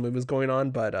background as the movie was going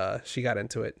on, but she got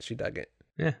into it. She dug it.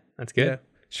 Yeah, that's good. Yeah.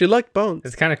 She liked Bones.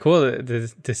 It's kind of cool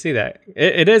to see that.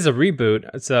 It is a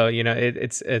reboot, so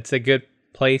it's a good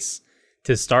place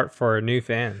to start for new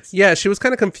fans. Yeah, she was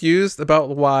kind of confused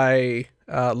about why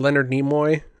Leonard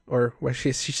Nimoy, or why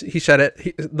he said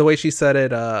it the way she said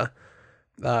it.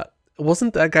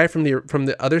 Wasn't that guy from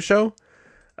the other show?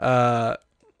 I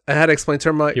had to explain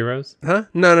to her, like, Heroes? Huh?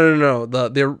 No.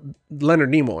 The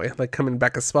Leonard Nimoy, like coming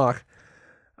back as Spock.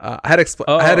 I had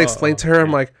to explain to her,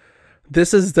 I'm like,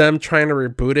 this is them trying to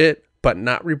reboot it, but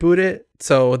not reboot it.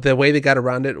 So the way they got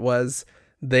around it was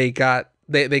they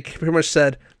pretty much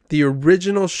said the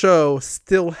original show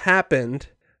still happened,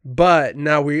 but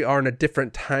now we are in a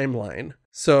different timeline.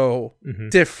 So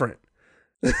different.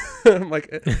 I'm like,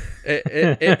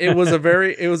 it was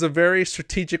a very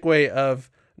strategic way of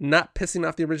not pissing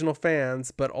off the original fans,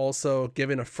 but also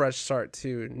giving a fresh start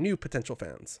to new potential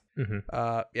fans.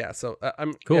 Yeah, so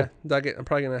I'm cool. Yeah, dug it. I'm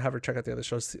probably gonna have her check out the other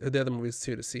shows, the other movies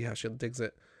too, to see how she digs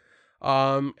it.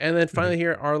 And then finally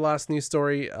here, our last news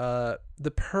story: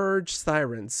 the Purge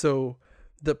siren. So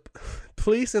the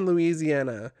police in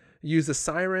Louisiana used a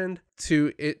siren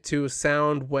to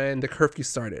sound when the curfew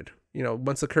started. You know,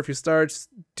 once the curfew starts,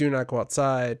 do not go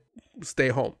outside, stay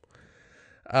home.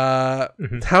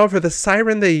 However, the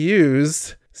siren they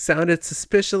used sounded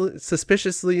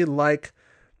suspiciously like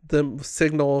the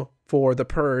signal for the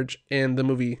Purge in the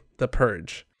movie The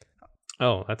Purge.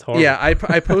 Oh, that's horrible. Yeah, I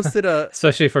posted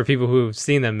especially for people who've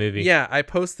seen that movie. Yeah, I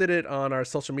posted it on our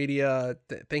social media.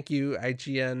 Thank you,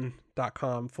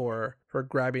 IGN.com, for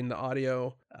grabbing the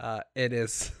audio. It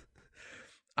is...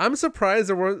 I'm surprised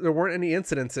there weren't any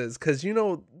incidences, because, you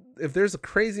know, if there's a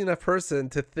crazy enough person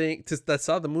that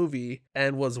saw the movie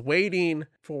and was waiting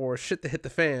for shit to hit the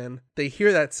fan, they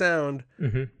hear that sound,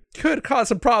 could cause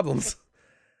some problems.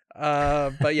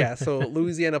 But yeah, so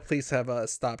Louisiana police have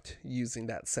stopped using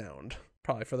that sound,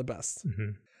 probably for the best.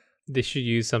 They should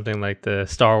use something like the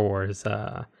Star Wars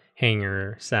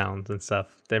hangar sounds and stuff,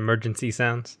 the emergency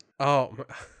sounds. Oh.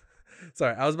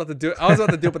 Sorry, I was about to do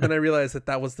it, but then I realized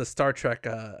that was the Star Trek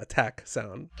attack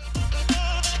sound.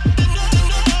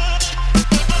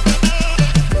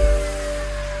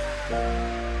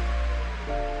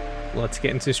 Let's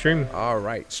get into streaming. All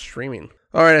right, streaming.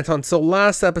 All right, Anton. So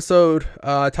last episode,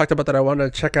 I talked about that I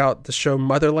wanted to check out the show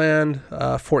Motherland,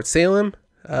 Fort Salem.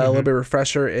 A little bit of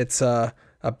refresher. It's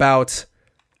about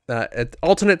an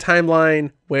alternate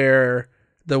timeline where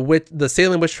the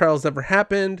Salem witch trials never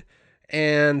happened,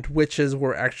 and witches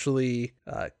were actually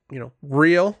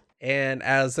real. And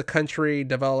as the country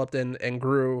developed and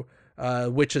grew,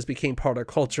 witches became part of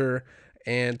culture,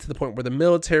 and to the point where the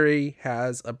military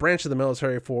has a branch of the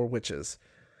military for witches.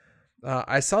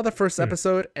 I saw the first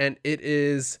episode, and it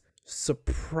is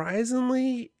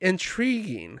surprisingly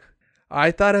intriguing.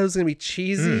 I thought it was going to be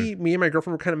cheesy. Me and my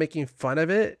girlfriend were kind of making fun of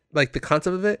it, like the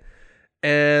concept of it.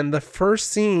 And the first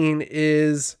scene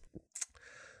is,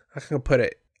 how can I put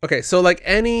it? Okay, so like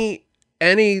any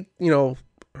sorry,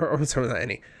 not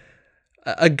any.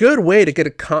 A good way to get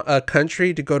a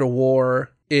country to go to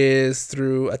war is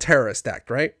through a terrorist act,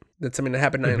 right? That's something that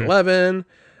happened 9/11.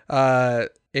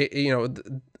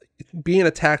 Being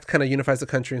attacked kind of unifies the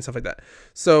country and stuff like that.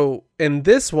 So in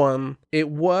this one, it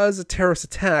was a terrorist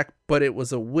attack, but it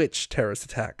was a witch terrorist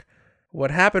attack. What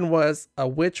happened was a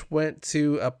witch went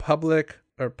to a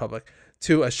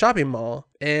to a shopping mall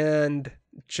and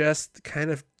just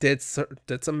kind of did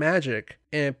some magic,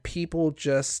 and people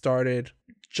just started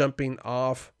jumping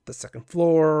off the second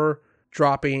floor,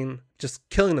 dropping, just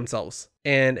killing themselves.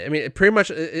 And I mean, pretty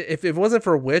much, if it wasn't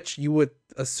for a witch, you would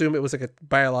assume it was like a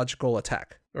biological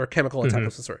attack or a chemical attack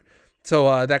of some sort.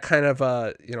 So that kind of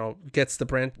gets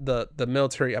the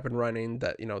military up and running,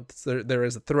 that there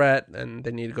is a threat and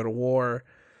they need to go to war.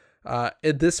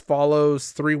 This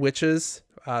follows 3 witches.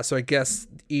 So I guess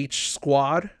each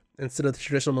squad, instead of the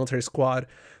traditional military squad,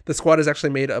 the squad is actually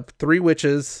made up of 3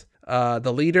 witches,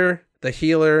 the leader, the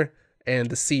healer, and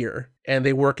the seer, and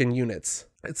they work in units.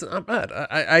 It's not bad.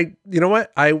 I you know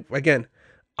what? I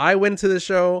went to the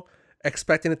show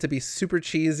expecting it to be super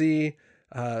cheesy,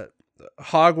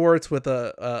 Hogwarts with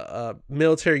a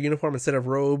military uniform instead of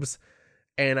robes,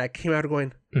 and I came out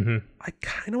going, I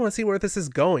kind of want to see where this is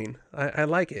going. I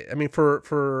like it. I mean,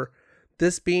 for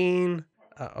this being,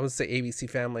 I would say ABC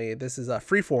Family, this is a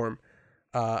Freeform.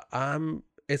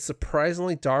 It's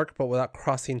surprisingly dark, but without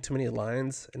crossing too many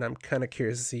lines, and I'm kind of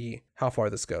curious to see how far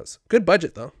this goes. Good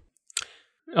budget, though.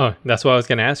 Oh, that's what I was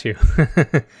going to ask you.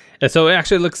 And so it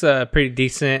actually looks pretty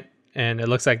decent, and it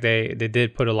looks like they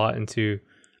did put a lot into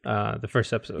the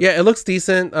first episode. Yeah, it looks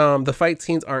decent. The fight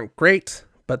scenes aren't great,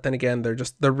 but then again,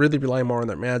 they're really relying more on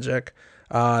their magic.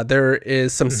 There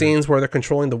is some scenes where they're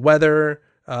controlling the weather,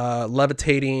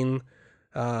 levitating.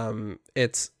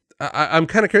 I'm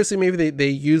kind of curious to see maybe they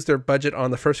use their budget on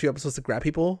the first few episodes to grab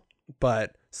people,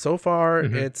 but so far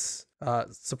it's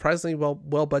surprisingly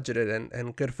well budgeted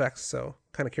and good effects. So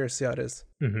kind of curious to see how it is.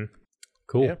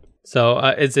 Cool. Yeah. So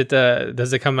is it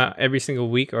does it come out every single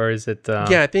week, or is it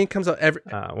I think it comes out every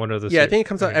one of those? I think it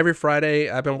comes out every Friday.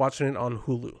 I've been watching it on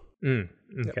Hulu.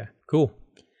 Okay, cool.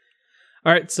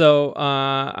 All right, so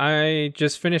I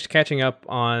just finished catching up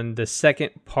on the second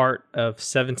part of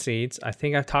Seven Seeds. I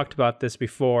think I've talked about this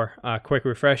before. Quick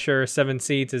refresher: Seven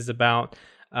Seeds is about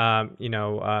kind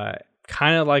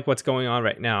of like what's going on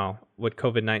right now with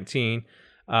COVID-19.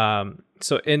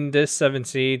 So in this Seven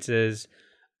Seeds is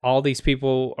all these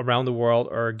people around the world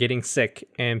are getting sick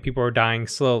and people are dying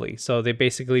slowly. So they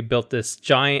basically built this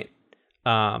giant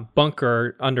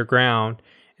bunker underground.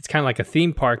 It's kind of like a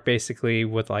theme park, basically,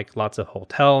 with like lots of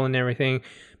hotel and everything.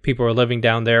 People are living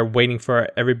down there waiting for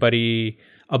everybody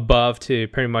above to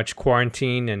pretty much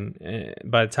quarantine. And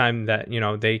by the time that,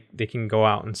 they can go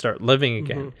out and start living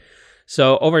again.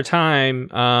 So over time,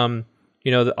 all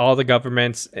the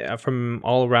governments from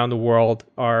all around the world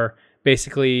are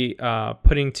basically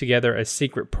putting together a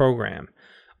secret program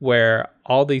where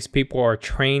all these people are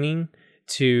training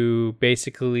to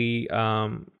basically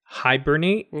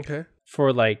hibernate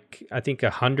for like, I think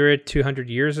 100, 200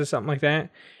 years or something like that.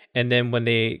 And then when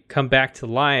they come back to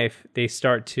life, they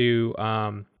start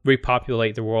to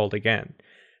repopulate the world again.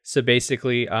 So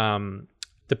basically,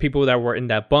 the people that were in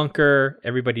that bunker,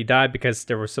 everybody died because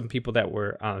there were some people that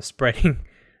were spreading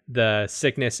the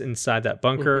sickness inside that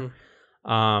bunker.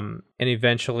 And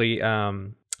eventually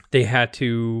they had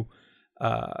to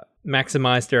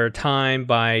maximize their time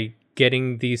by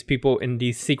getting these people in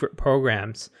these secret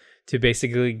programs to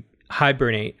basically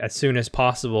hibernate as soon as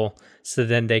possible, so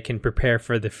then they can prepare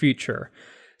for the future.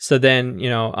 So then,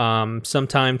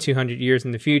 sometime 200 years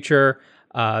in the future,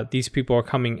 these people are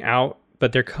coming out,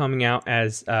 but they're coming out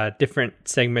as different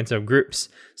segments of groups.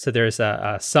 So there's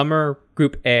a summer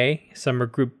group A, summer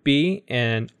group B,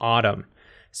 and autumn.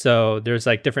 So there's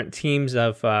like different teams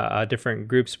of different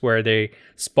groups where they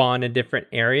spawn in different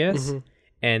areas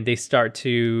and they start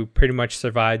to pretty much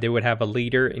survive. They would have a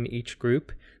leader in each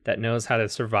group that knows how to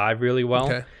survive really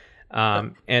well.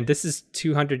 And this is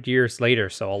 200 years later.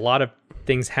 So a lot of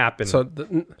things happen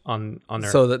on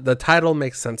Earth. So the title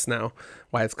makes sense now,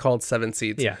 why it's called Seven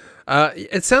Seeds. Yeah.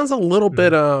 It sounds a little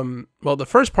bit, well, the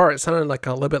first part sounded like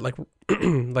a little bit like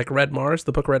like Red Mars,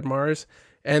 the book Red Mars.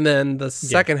 And then the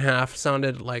second half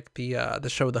sounded like the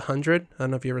show The 100. I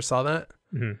don't know if you ever saw that.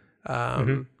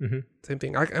 Same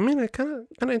thing. I mean, I kind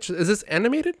of interested. Is this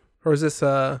animated or is this?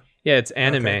 Yeah, it's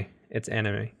anime. Okay. It's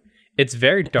anime. It's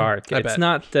very dark. It's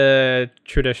not the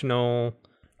traditional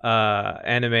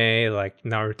anime like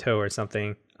Naruto or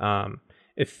something.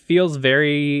 It feels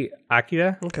very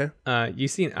Akira. Okay.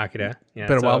 You've seen Akira. Yeah.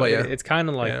 Been a while, but yeah. It's kind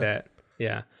of like that.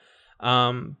 Yeah.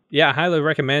 I highly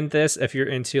recommend this if you're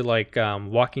into like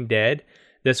Walking Dead.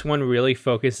 This one really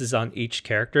focuses on each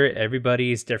character.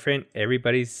 Everybody's different.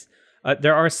 Everybody's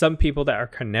there are some people that are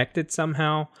connected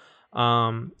somehow.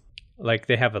 Like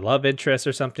they have a love interest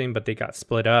or something, but they got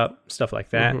split up, stuff like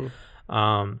that.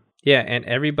 And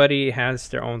everybody has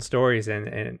their own stories,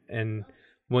 and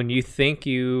when you think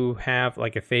you have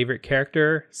like a favorite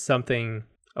character, something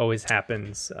always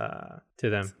happens to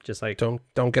them. Just like don't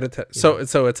get attached. So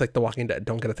it's like The Walking Dead.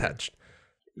 Don't get attached.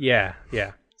 Yeah.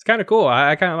 It's kind of cool.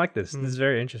 I kind of like this. This is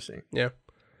very interesting. Yeah.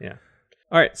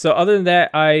 All right. So other than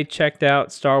that, I checked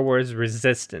out Star Wars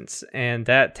Resistance, and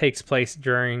that takes place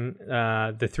during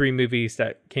the 3 movies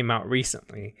that came out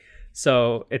recently.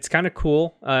 So it's kind of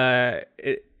cool.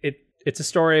 It's a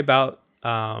story about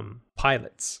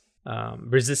pilots,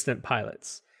 resistant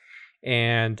pilots,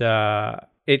 and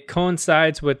it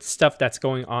coincides with stuff that's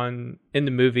going on in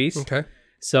the movies. Okay.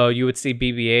 So you would see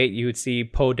BB-8, you would see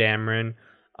Poe Dameron,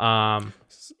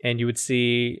 and you would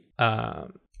see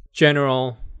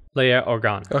General Leia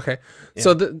Organa. Okay. Yeah.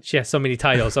 So she has so many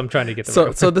titles. I'm trying to get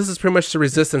them. So this is pretty much the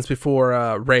Resistance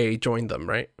before Rey joined them,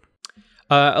 right?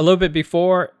 A little bit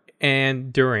before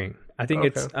and during. I think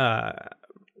it's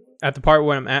at the part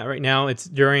where I'm at right now. It's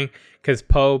during, because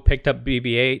Poe picked up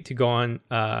BB-8 to go on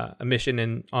a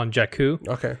mission on Jakku.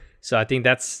 Okay. So I think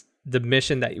that's the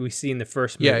mission that we see in the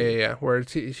first movie. Yeah. Where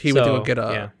he would go get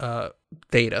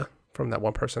data from that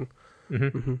one person.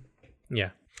 Yeah.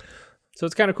 So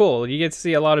it's kind of cool. You get to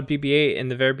see a lot of BB-8 in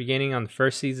the very beginning on the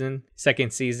first season.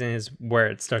 Second season is where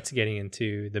it starts getting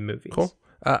into the movies. Cool.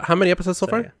 How many episodes so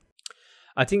far? Yeah.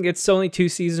 I think it's only 2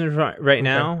 seasons right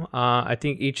now. I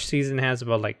think each season has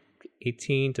about like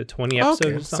 18 to 20 episodes or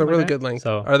something. So really like good length.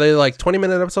 So, are they like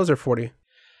 20-minute episodes or 40?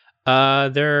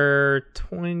 They're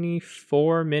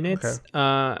 24 minutes. Okay.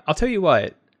 I'll tell you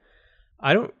what.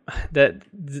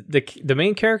 The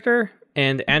main character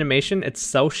and the animation, it's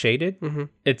so shaded.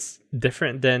 It's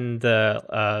different than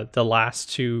the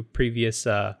last 2 previous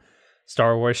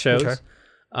Star Wars shows. Okay.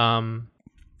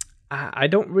 I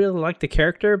don't really like the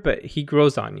character, but he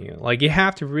grows on you. Like, you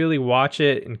have to really watch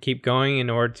it and keep going in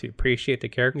order to appreciate the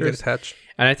characters. You get attached.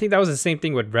 And I think that was the same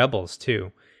thing with Rebels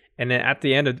too. And then at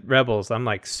the end of Rebels, I'm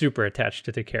like super attached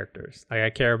to the characters. Like, I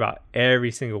care about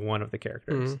every single one of the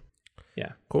characters.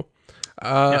 Yeah. Cool.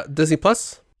 Disney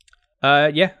Plus?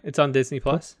 Yeah, it's on Disney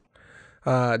Plus.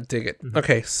 Dig it.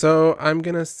 Okay, so I'm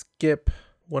gonna skip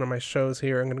one of my shows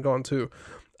here. I'm gonna go on to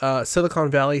Silicon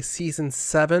Valley season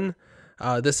 7.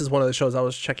 This is one of the shows I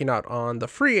was checking out on the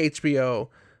free HBO.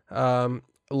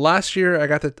 Last year,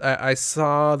 I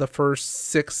saw the first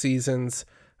 6 seasons,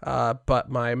 but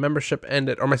my membership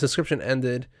ended, or my subscription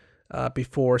ended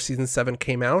before season 7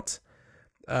 came out.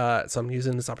 So I'm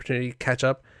using this opportunity to catch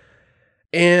up.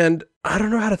 And I don't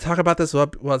know how to talk about this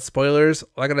without spoilers.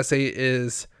 All I gotta say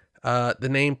is the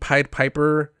name Pied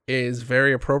Piper is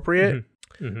very appropriate.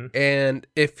 And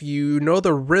if you know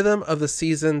the rhythm of the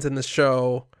seasons in the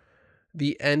show,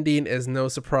 the ending is no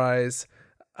surprise.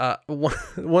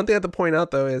 One thing I have to point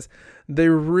out, though, is they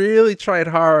really tried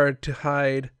hard to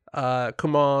hide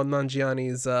Kumail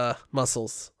Nanjiani's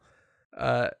muscles.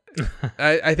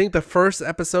 I think the first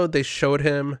episode they showed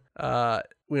him,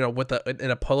 in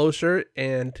a polo shirt,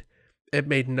 and it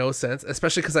made no sense,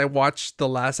 especially because I watched the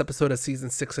last episode of season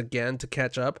 6 again to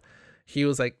catch up. He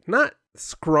was like not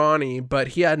scrawny, but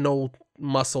he had no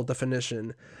muscle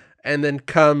definition. And then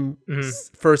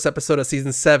first episode of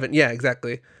season 7. Yeah,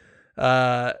 exactly.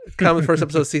 Come the first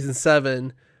episode of season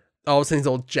 7, all of a sudden he's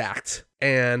all jacked.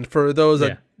 And for those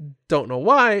that don't know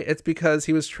why, it's because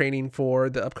he was training for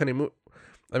the upcoming movie.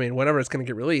 I mean, whenever it's going to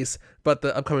get released, but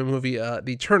the upcoming movie, The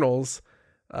Eternals,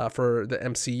 for the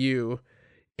MCU.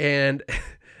 And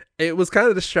it was kind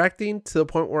of distracting to the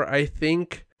point where I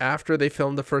think after they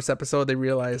filmed the first episode, they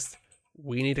realized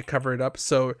we need to cover it up.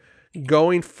 So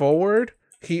going forward,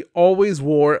 he always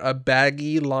wore a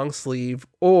baggy long sleeve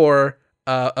or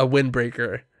a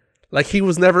windbreaker. Like he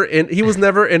was never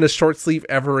in a short sleeve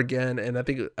ever again. And I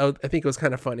think it was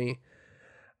kind of funny.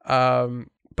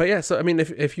 But yeah, so I mean,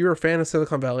 if you're a fan of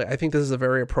Silicon Valley, I think this is a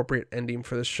very appropriate ending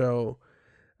for the show.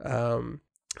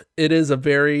 It is a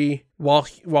very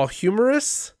while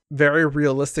humorous, very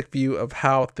realistic view of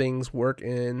how things work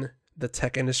in the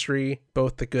tech industry,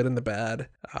 both the good and the bad.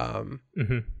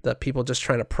 That people just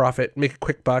trying to profit, make a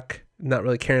quick buck, not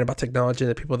really caring about technology.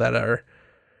 The people that are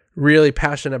really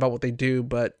passionate about what they do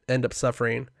but end up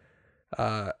suffering.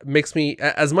 Makes me,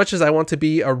 as much as I want to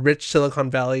be a rich Silicon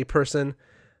Valley person,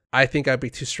 I think I'd be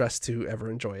too stressed to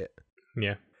ever enjoy it.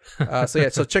 Yeah.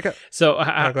 So check out. So go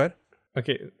ahead.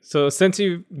 Okay, so since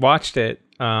you watched it,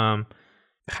 how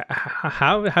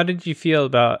did you feel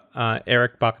about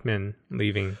Eric Bachman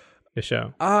leaving the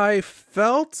show? I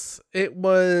felt it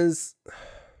was.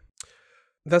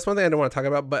 That's one thing I don't want to talk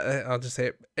about, but I'll just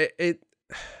say it.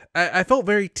 I felt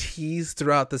very teased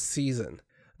throughout the season.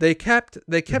 They kept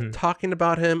talking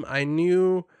about him. I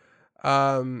knew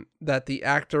that the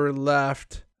actor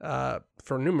left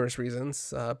for numerous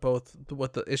reasons, both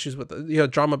with the issues with the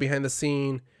drama behind the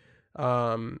scene.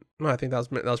 I think that was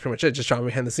pretty much it. Just drama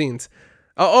behind the scenes.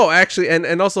 Actually,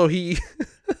 and also he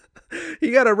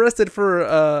he got arrested for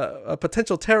a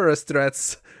potential terrorist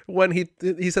threats when he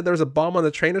said there was a bomb on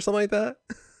the train or something like that.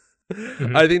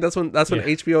 I think that's when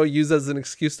HBO used as an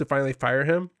excuse to finally fire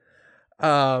him.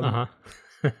 I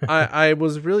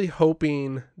was really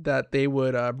hoping that they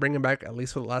would bring him back at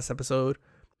least for the last episode,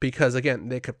 because again,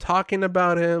 they kept talking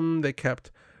about him, they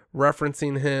kept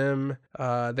referencing him,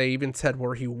 they even said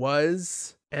where he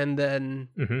was, and then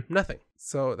nothing.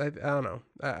 So I don't know.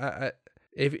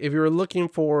 If you're looking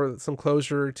for some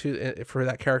closure for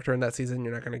that character in that season,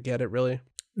 you're not going to get it really.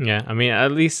 Yeah, I mean,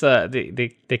 at least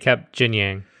they kept Jin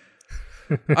Yang.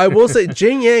 I will say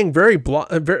Jin Yang very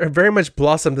much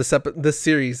blossomed this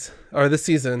series or this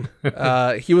season.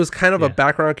 He was kind of a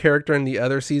background character in the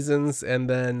other seasons, and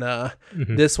then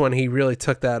this one he really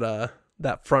took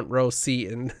that front row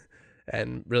seat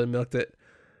and really milked it.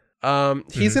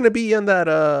 He's gonna be in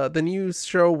that the new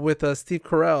show with Steve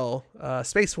Carell,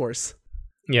 Space Force.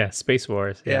 Yeah, Space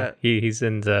Wars. Yeah. He's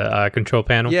in the control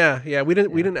panel. Yeah. We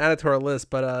didn't add it to our list,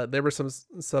 but there were some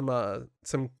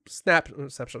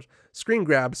screen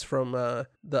grabs from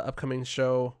the upcoming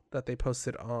show that they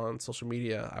posted on social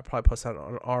media. I probably posted it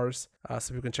on ours,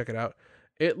 so you can check it out.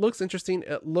 It looks interesting.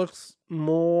 It looks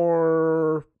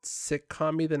more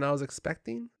sitcom-y than I was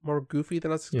expecting, more goofy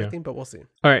than I was expecting, but we'll see.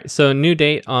 All right, so new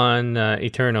date on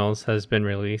Eternals has been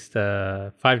released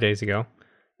 5 days ago.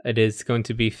 It is going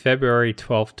to be February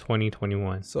 12th,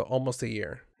 2021. So almost a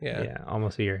year. Yeah,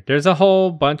 almost a year. There's a whole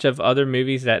bunch of other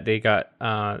movies that they got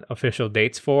official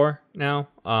dates for now.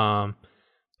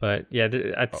 But yeah,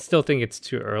 I still think it's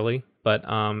too early. But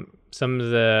some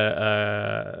of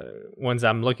the ones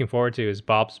I'm looking forward to is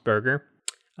Bob's Burger.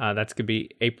 That's going to be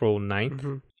April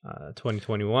 9th,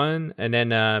 2021. And then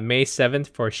May 7th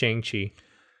for Shang-Chi.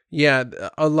 Yeah,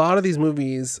 a lot of these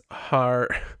movies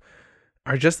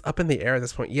are just up in the air at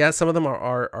this point. Yeah, some of them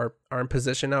are in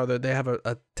position now. They have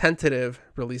a tentative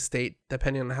release date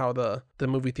depending on how the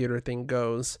movie theater thing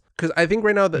goes. Because I think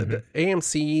right now the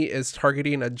AMC is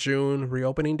targeting a June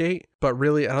reopening date, but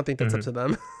really I don't think that's up to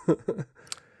them.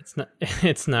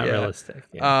 It's not realistic.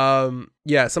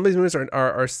 Yeah. Some of these movies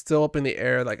are still up in the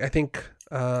air. Like I think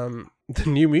the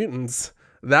New Mutants,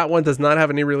 that one does not have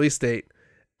any release date,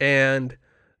 and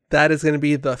that is going to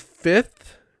be the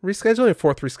 5th rescheduling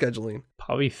or 4th rescheduling.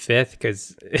 Probably 5th,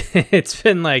 because it's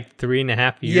been like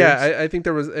 3.5 years. Yeah, I think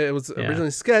it was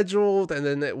originally scheduled, and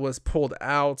then it was pulled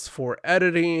out for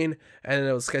editing, and then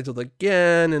it was scheduled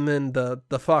again, and then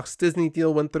the Fox Disney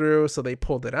deal went through, so they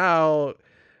pulled it out.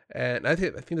 And I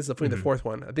think this is definitely the 4th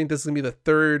one. I think this is gonna be the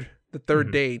third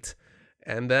date,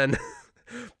 and then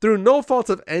through no fault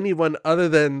of anyone other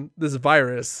than this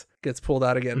virus, gets pulled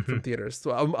out again from theaters.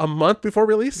 So a month before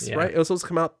release, right? It was supposed to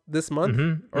come out this month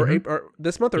or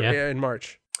in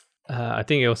March. I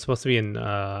think it was supposed to be in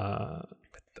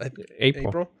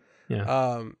April.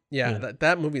 Yeah.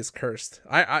 That movie is cursed.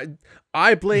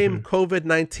 I blame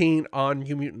COVID-19 on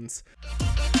New Mutants.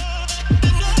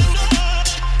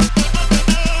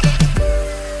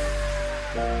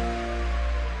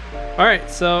 All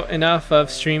right, so enough of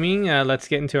streaming. Let's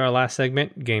get into our last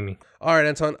segment, gaming. All right,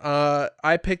 Anton.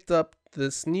 I picked up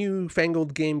this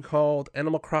newfangled game called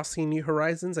Animal Crossing New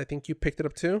Horizons. I think you picked it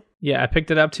up too. Yeah, I picked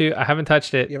it up too. I haven't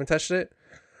touched it. You haven't touched it?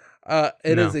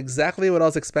 It is exactly what I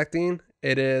was expecting.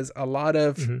 It is a lot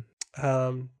of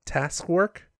task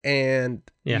work, and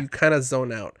you kind of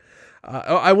zone out.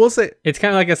 I will say it's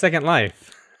kind of like a Second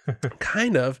Life.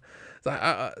 Kind of.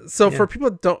 For people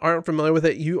that aren't familiar with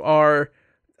it, you are.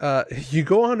 You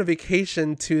go on a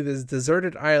vacation to this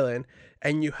deserted island,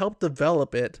 and you help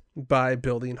develop it by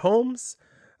building homes,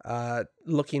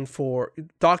 looking for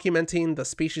documenting the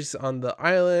species on the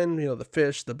island, the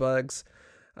fish, the bugs,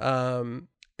 and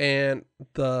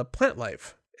the plant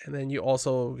life. And then you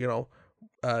also,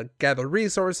 gather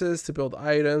resources to build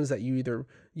items that you either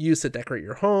use to decorate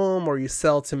your home or you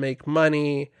sell to make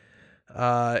money.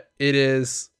 It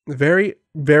is very,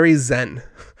 very zen.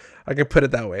 I can put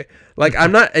it that way. Like,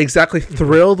 I'm not exactly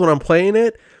thrilled when I'm playing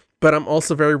it, but I'm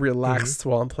also very relaxed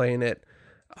while I'm playing it.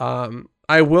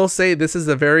 I will say this is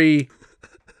a very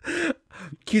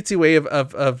cutesy way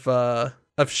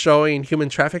of showing human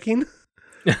trafficking.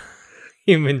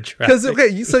 Human trafficking.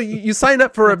 Because so you sign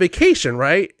up for a vacation,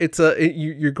 right?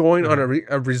 You're going on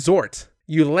a resort.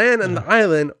 You land on the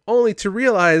island only to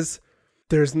realize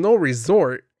there's no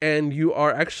resort, and you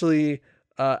are actually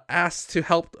asked to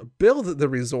help build the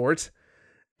resort.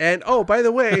 And oh, by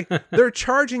the way, they're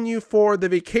charging you for the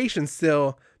vacation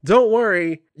still. Don't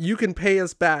worry, you can pay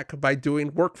us back by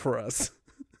doing work for us.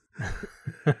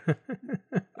 I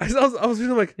was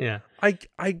feeling like, yeah,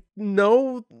 I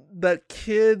know that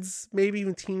kids, maybe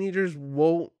even teenagers,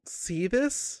 won't see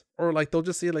this, or like they'll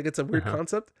just see it like it's a weird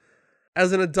concept.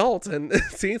 As an adult and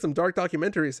seeing some dark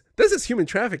documentaries, this is human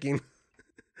trafficking.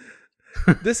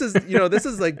 This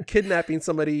is like kidnapping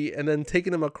somebody and then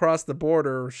taking them across the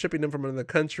border, shipping them from another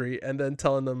country, and then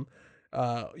telling them,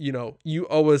 you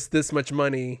owe us this much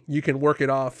money. You can work it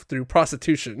off through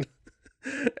prostitution.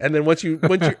 And then once you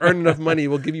earn enough money,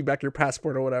 we'll give you back your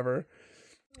passport or whatever.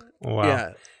 Wow.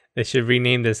 Yeah. They should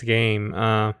rename this game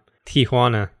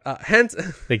Tijuana. Hence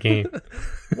the game.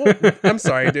 Well, I'm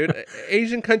sorry, dude.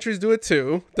 Asian countries do it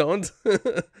too. Don't.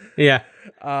 Yeah.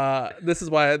 This is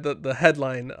why the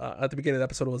headline at the beginning of the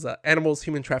episode was animals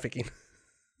human trafficking.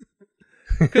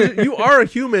 Because you are a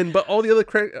human, but all the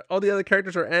other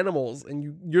characters are animals,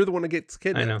 and you're the one that gets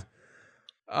kidnapped.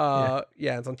 I know.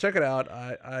 Yeah. So check it out.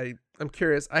 I'm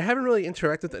curious. I haven't really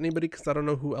interacted with anybody because I don't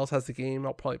know who else has the game.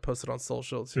 I'll probably post it on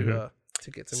social to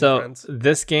get some new friends. So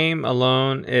this game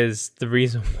alone is the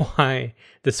reason why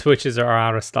the Switches are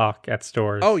out of stock at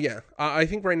stores. Oh yeah, I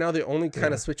think right now the only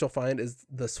kind of Switch you'll find is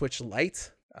the Switch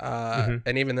Lite,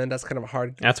 and even then that's kind of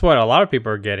hard. That's what a lot of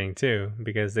people are getting too,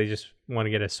 because they just want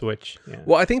to get a Switch. Yeah.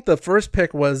 Well, I think the first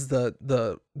pick was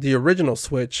the original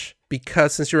Switch,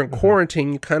 because since you're in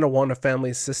quarantine, you kind of want a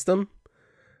family system.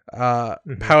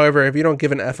 However, if you don't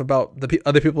give an F about the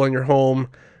other people in your home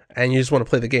and you just want to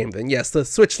play the game, then yes, the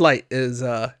Switch Lite is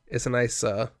a nice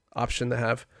option to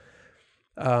have.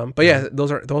 But yeah, those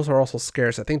are also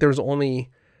scarce. I think there was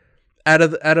only out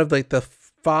of like the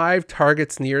 5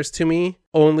 targets nearest to me,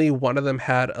 only one of them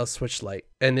had a Switch Lite,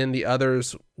 and then the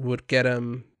others would get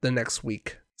them the next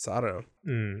week. So I don't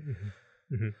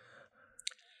know.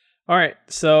 All right,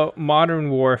 so Modern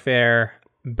Warfare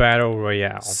Battle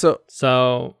Royale.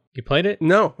 So you played it?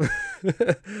 No.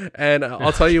 And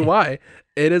I'll tell you why.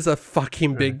 It is a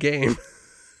fucking big game.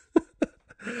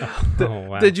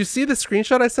 Wow. Did you see the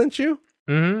screenshot I sent you?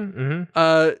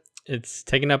 It's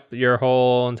taking up your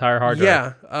whole entire hard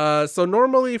drive. Yeah. So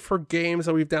normally for games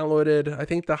that we've downloaded, I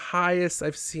think the highest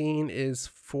I've seen is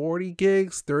 40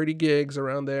 gigs, 30 gigs,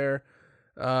 around there.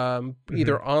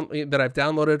 Either on that I've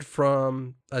downloaded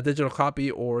from a digital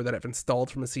copy or that I've installed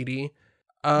from a CD.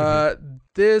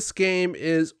 This game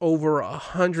is over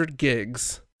 100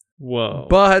 gigs. Whoa.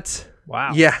 But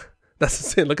wow. Yeah, that's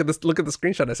insane. Look at this. Look at the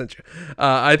screenshot I sent you.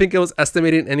 I think it was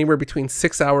estimated anywhere between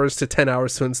 6 hours to 10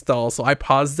 hours to install. So I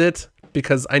paused it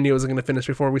because I knew it was going to finish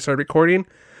before we started recording,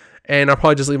 and I'll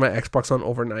probably just leave my Xbox on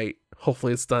overnight.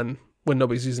 Hopefully, it's done when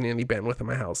nobody's using any bandwidth in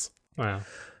my house. Wow.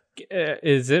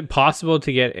 Is it possible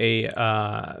to get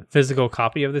a physical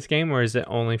copy of this game, or is it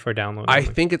only for download? I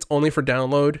think it's only for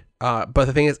download, but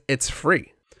the thing is, it's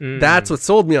free. That's what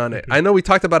sold me on it. I know we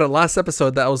talked about it last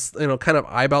episode. That was kind of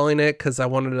eyeballing it because I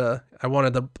wanted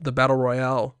the Battle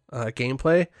Royale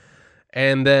gameplay,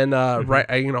 and then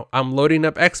I'm loading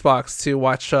up Xbox to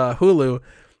watch Hulu,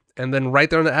 and then right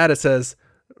there on the ad it says,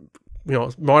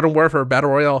 Modern Warfare Battle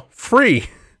Royale free.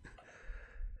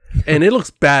 And it looks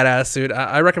badass, dude.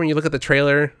 I recommend you look at the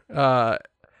trailer. A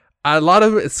lot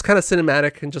of it's kind of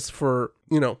cinematic and just for,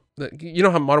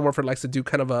 how Modern Warfare likes to do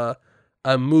kind of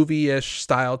a movie-ish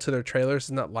style to their trailers.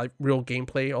 It's not like real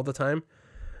gameplay all the time.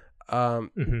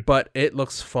 But it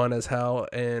looks fun as hell.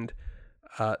 And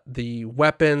the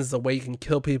weapons, the way you can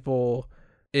kill people,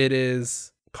 it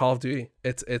is Call of Duty.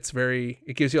 It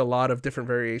gives you a lot of different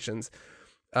variations.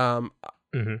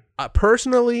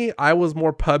 Personally, I was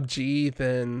more PUBG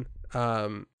than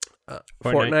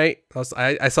Fortnite.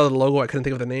 I saw the logo, I couldn't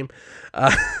think of the name.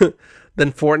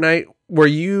 Than Fortnite. Were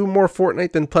you more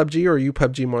Fortnite than PUBG, or are you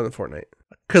PUBG more than Fortnite?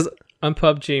 Because I'm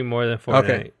PUBG more than Fortnite.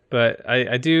 Okay. But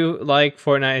I do like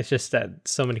Fortnite. It's just that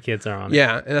so many kids are on it.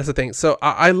 Yeah, and that's the thing. So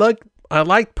I like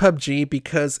PUBG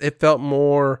because it felt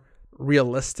more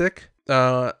realistic.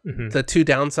 The two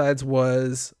downsides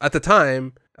was, at the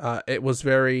time, it was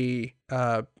very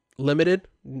limited.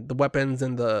 The weapons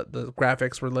and the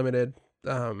graphics were limited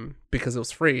because it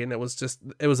was free, and it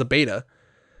was a beta.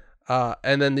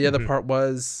 And then the other part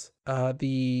was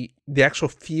the actual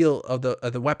feel of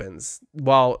the weapons.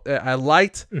 While I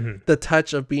liked the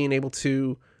touch of being able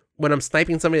to, when I'm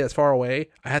sniping somebody that's far away,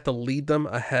 I had to lead them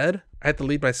ahead. I had to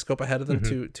lead my scope ahead of them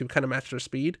to kind of match their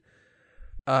speed.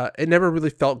 It never really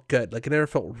felt good. Like, it never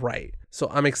felt right. So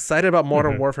I'm excited about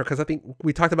Modern Warfare because I think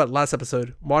we talked about last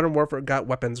episode. Modern Warfare got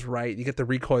weapons right. You get the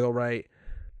recoil right,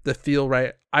 the feel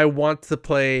right. I want to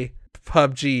play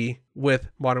PUBG with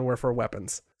Modern Warfare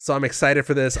weapons. So I'm excited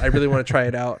for this. I really want to try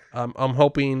it out. I'm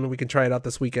hoping we can try it out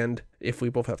this weekend if we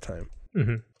both have time.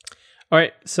 All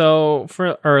right. So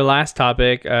for our last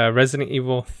topic, Resident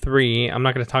Evil 3, I'm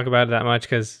not going to talk about it that much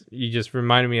because you just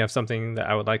reminded me of something that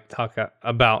I would like to talk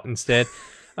about instead.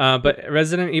 But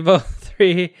Resident Evil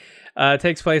 3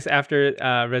 takes place after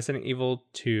Resident Evil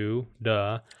 2,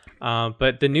 but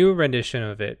the new rendition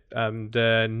of it,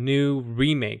 the new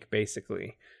remake,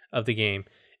 basically, of the game.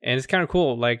 And it's kind of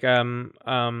cool. Like,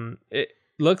 it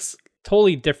looks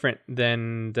totally different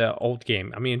than the old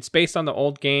game. I mean, it's based on the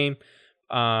old game.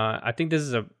 I think this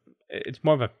is it's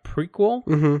more of a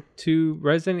prequel to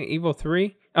Resident Evil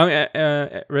 3.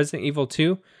 Resident Evil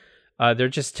 2. They're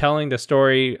just telling the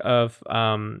story of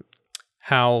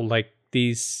how, like,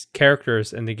 these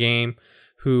characters in the game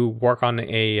who work on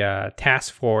a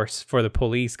task force for the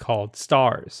police called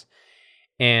STARS.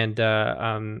 And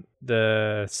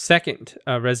the second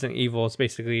Resident Evil is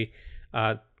basically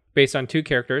based on two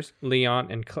characters,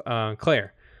 Leon and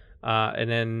Claire. And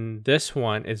then this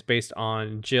one is based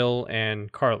on Jill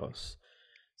and Carlos.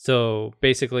 So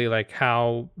basically, like,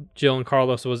 how Jill and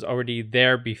Carlos was already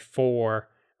there before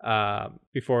Leon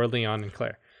and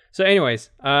Claire. So anyways,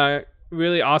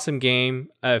 really awesome game.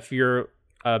 If you're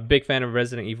a big fan of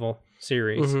Resident Evil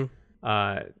series,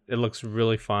 it looks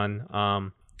really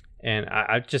fun. And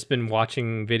I've just been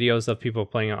watching videos of people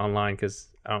playing it online because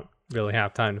I don't really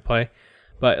have time to play.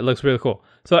 But it looks really cool.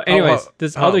 So anyways,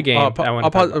 this other game I want to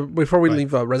talk about. Before we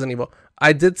leave Resident Evil,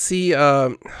 I did see, I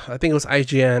think it was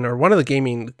IGN or one of the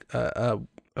gaming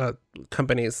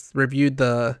companies reviewed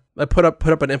I put up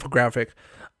an infographic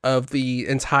of the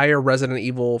entire Resident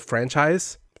Evil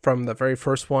franchise from the very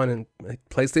first one in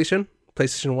PlayStation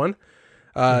 1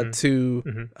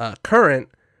 to current.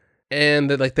 And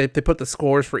they put the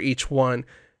scores for each one,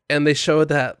 and they showed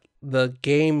that the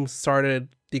game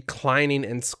started declining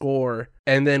in score,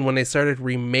 and then when they started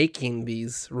remaking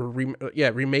these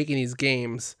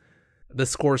games, the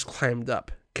scores climbed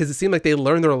up because it seemed like they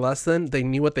learned their lesson. They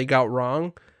knew what they got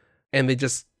wrong, and they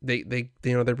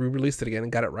re-released it again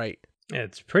and got it right. Yeah,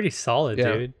 it's pretty solid,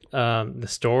 dude. The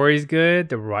story's good,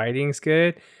 the writing's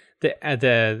good,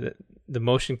 the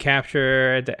motion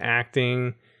capture, the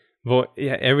acting.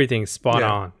 Everything's spot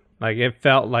on. Like, it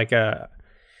felt like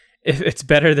it's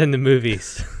better than the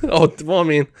movies. Oh, well, I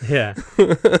mean, yeah.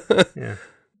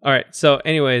 All right. So,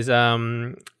 anyways,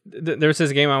 there's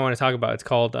this game I want to talk about. It's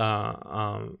called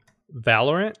Valorant.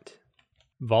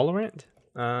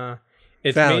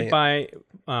 It's made by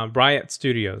Riot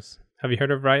Studios. Have you heard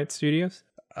of Riot Studios?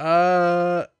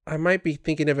 I might be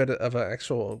thinking of it of an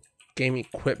actual game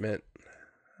equipment.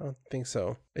 I don't think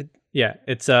so.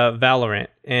 It's Valorant,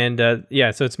 and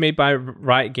so it's made by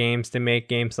Riot Games. They make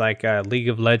games like League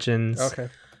of Legends. Okay.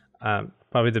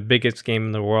 Probably the biggest game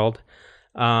in the world.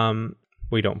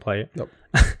 We don't play it. Nope.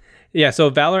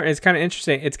 So Valorant is kind of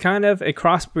interesting. It's kind of a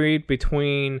crossbreed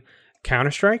between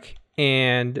Counter-Strike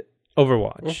and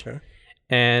Overwatch. Okay.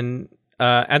 And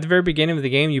at the very beginning of the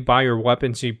game, you buy your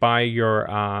weapons, you buy your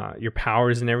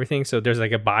powers and everything. So there's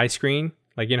like a buy screen.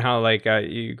 Like, you know how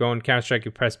you go in Counter-Strike,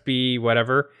 you press B,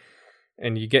 whatever,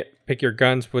 and you pick your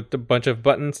guns with a bunch of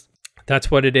buttons. That's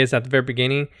what it is at the very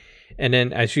beginning. And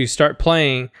then as you start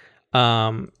playing,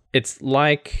 it's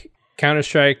like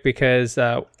Counter-Strike because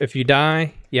if you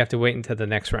die, you have to wait until the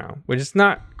next round, which is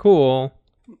not cool.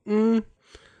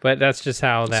 But that's just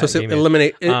how that game is.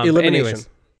 Elimination. Anyways,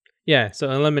 so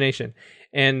elimination.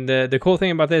 And the cool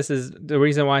thing about this is the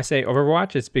reason why I say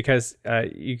Overwatch is because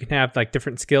you can have like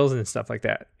different skills and stuff like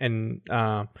that. And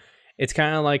it's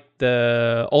kind of like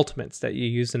the ultimates that you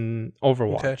use in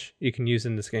Overwatch. You can use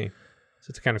in this game. So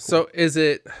it's kind of cool. So is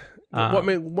it...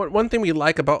 one thing we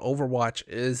like about Overwatch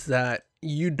is that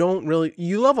you don't really,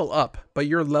 you level up, but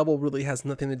your level really has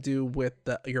nothing to do with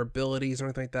your abilities or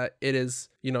anything like that. It is,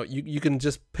 you can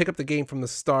just pick up the game from the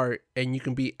start and you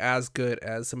can be as good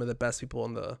as some of the best people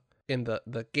in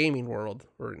the gaming world,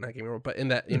 or not gaming world, but in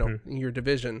that, in your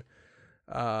division.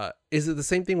 Is it the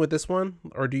same thing with this one,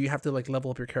 or do you have to like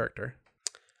level up your character?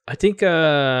 I think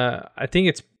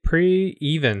it's pretty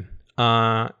even.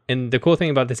 And the cool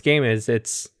thing about this game is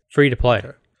it's free to play.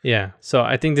 Okay. Yeah. So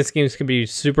I think this game is going to be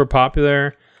super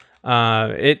popular.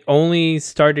 It only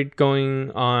started going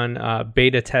on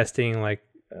beta testing like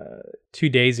 2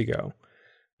 days ago,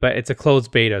 but it's a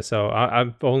closed beta. So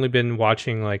I've only been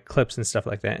watching like clips and stuff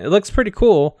like that. It looks pretty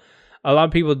cool. A lot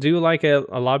of people do like it.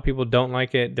 A lot of people don't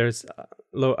like it. There's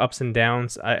little ups and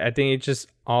downs. I think it just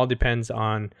all depends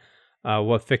on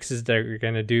what fixes they're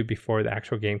going to do before the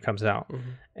actual game comes out. Mm-hmm.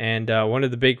 And one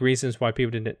of the big reasons why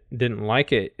people didn't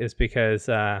like it is because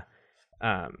you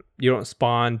don't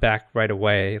spawn back right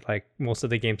away like most of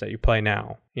the games that you play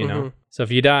now, you know? So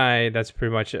if you die, that's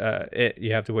pretty much it.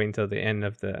 You have to wait until the end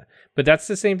of the... But that's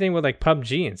the same thing with like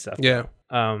PUBG and stuff. Yeah.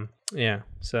 Yeah.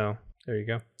 So there you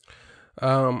go.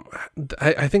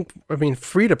 I think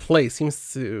free to play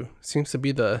seems to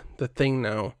be the thing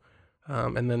now.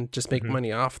 And then just make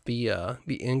money off the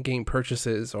in-game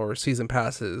purchases or season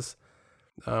passes.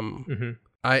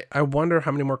 I wonder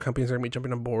how many more companies are going to be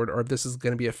jumping on board, or if this is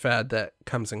going to be a fad that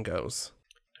comes and goes.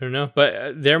 I don't know,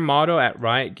 but their motto at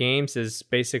Riot Games is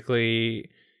basically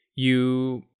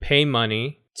you pay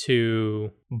money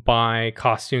to buy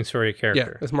costumes for your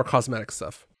character. Yeah, it's more cosmetic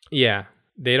stuff. Yeah,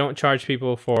 they don't charge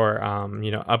people for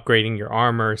upgrading your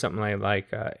armor or something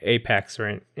like Apex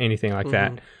or anything like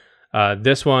that.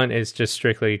 This one is just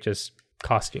strictly just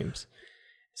costumes.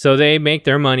 So they make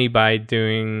their money by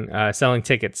doing selling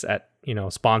tickets at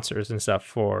sponsors and stuff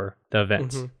for the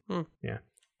events. Yeah.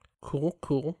 Cool.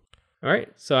 All right.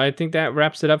 So I think that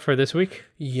wraps it up for this week.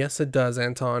 Yes, it does,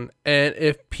 Anton. And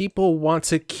if people want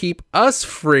to keep us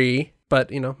free, but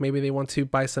maybe they want to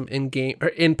buy some in-game or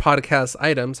in-podcast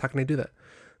items, how can they do that?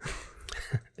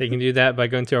 They can do that by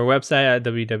going to our website at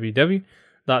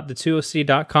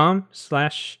www.the2oc.com/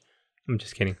 I'm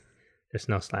just kidding. There's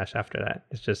no slash after that.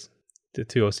 It's just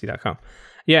the2oc.com.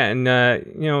 Yeah, and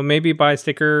maybe buy a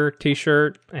sticker,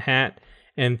 t-shirt, a hat,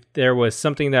 and there was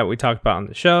something that we talked about on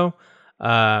the show.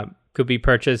 Could be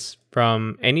purchased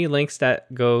from any links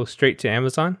that go straight to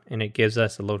Amazon, and it gives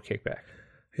us a little kickback.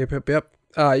 Yep.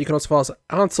 You can also follow us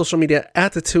on social media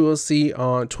at the2oc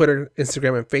on Twitter,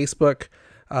 Instagram, and Facebook.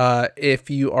 If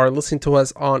you are listening to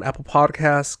us on Apple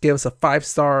Podcasts, give us a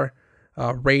 5-star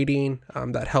rating.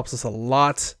 That helps us a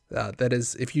lot. That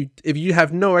is, if you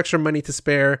have no extra money to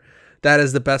spare, that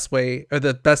is the best way, or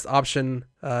the best option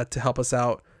to help us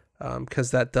out,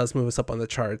 because that does move us up on the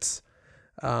charts.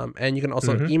 And you can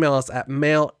also email us at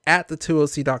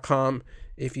mail@the2oc.com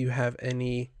if you have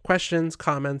any questions,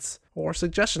 comments, or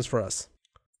suggestions for us.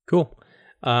 Cool.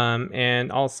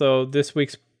 And also this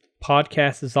week's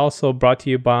podcast is also brought to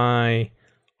you by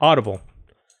Audible.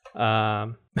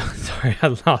 Sorry,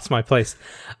 I lost my place.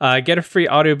 Get a free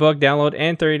audiobook download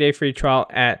and 30-day free trial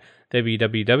at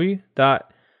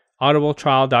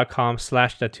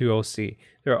www.audibletrial.com/the2oc.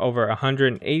 There are over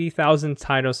 180,000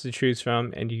 titles to choose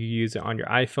from, and you can use it on your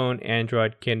iPhone,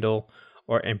 Android, Kindle,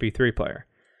 or MP3 player.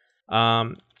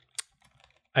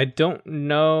 I don't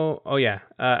know. Oh, yeah.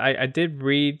 I did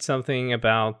read something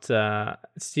about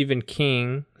Stephen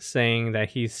King saying that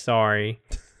he's sorry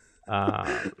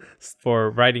for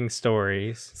writing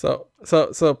stories. So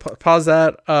pause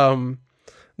that.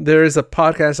 There is a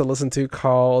podcast I listen to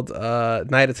called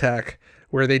Night Attack,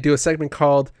 where they do a segment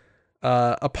called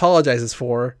Apologizes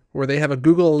For, where they have a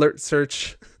Google alert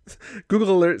search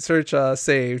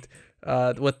saved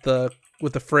with the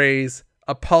phrase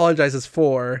apologizes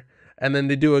for, and then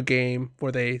they do a game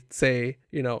where they say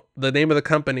the name of the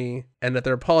company and that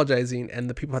they're apologizing, and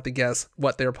the people have to guess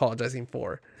what they're apologizing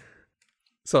for.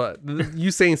 So you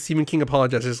saying Stephen King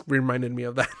apologizes reminded me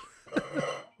of that.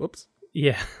 Whoops.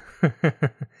 Yeah.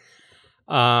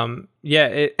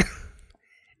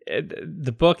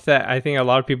 The book that I think a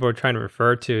lot of people are trying to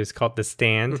refer to is called The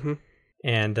Stand.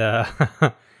 And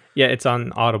it's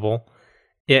on Audible.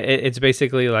 It's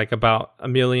basically like about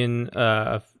 1 million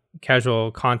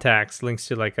casual contacts links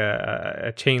to like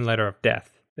a chain letter of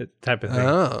death type of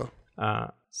thing.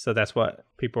 So that's what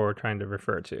people were trying to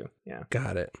refer to. Yeah.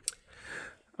 Got it.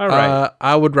 All right.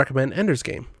 I would recommend Ender's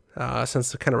Game,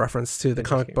 since the kind of reference to the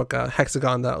comic book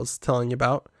Hexagon that I was telling you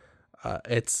about.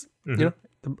 It's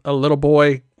a little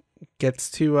boy gets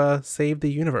to save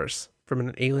the universe from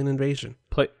an alien invasion.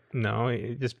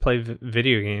 Just play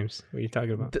video games. What are you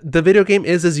talking about? The video game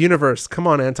is his universe. Come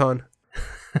on, Anton.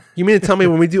 You mean to tell me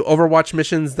when we do Overwatch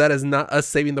missions, that is not us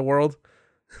saving the world?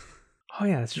 Oh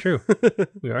yeah, that's true.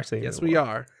 We are saving. Yes, the world. we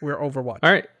are. We're Overwatch.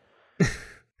 All right.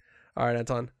 All right,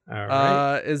 Anton. All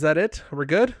right. Is that it? We're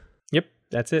good? Yep,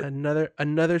 that's it.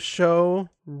 Another show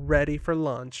ready for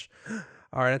launch.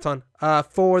 All right, Anton.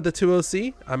 For the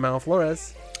 2OC, I'm Al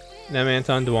Flores. And I'm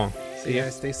Anton Duong. See ya.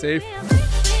 Stay safe.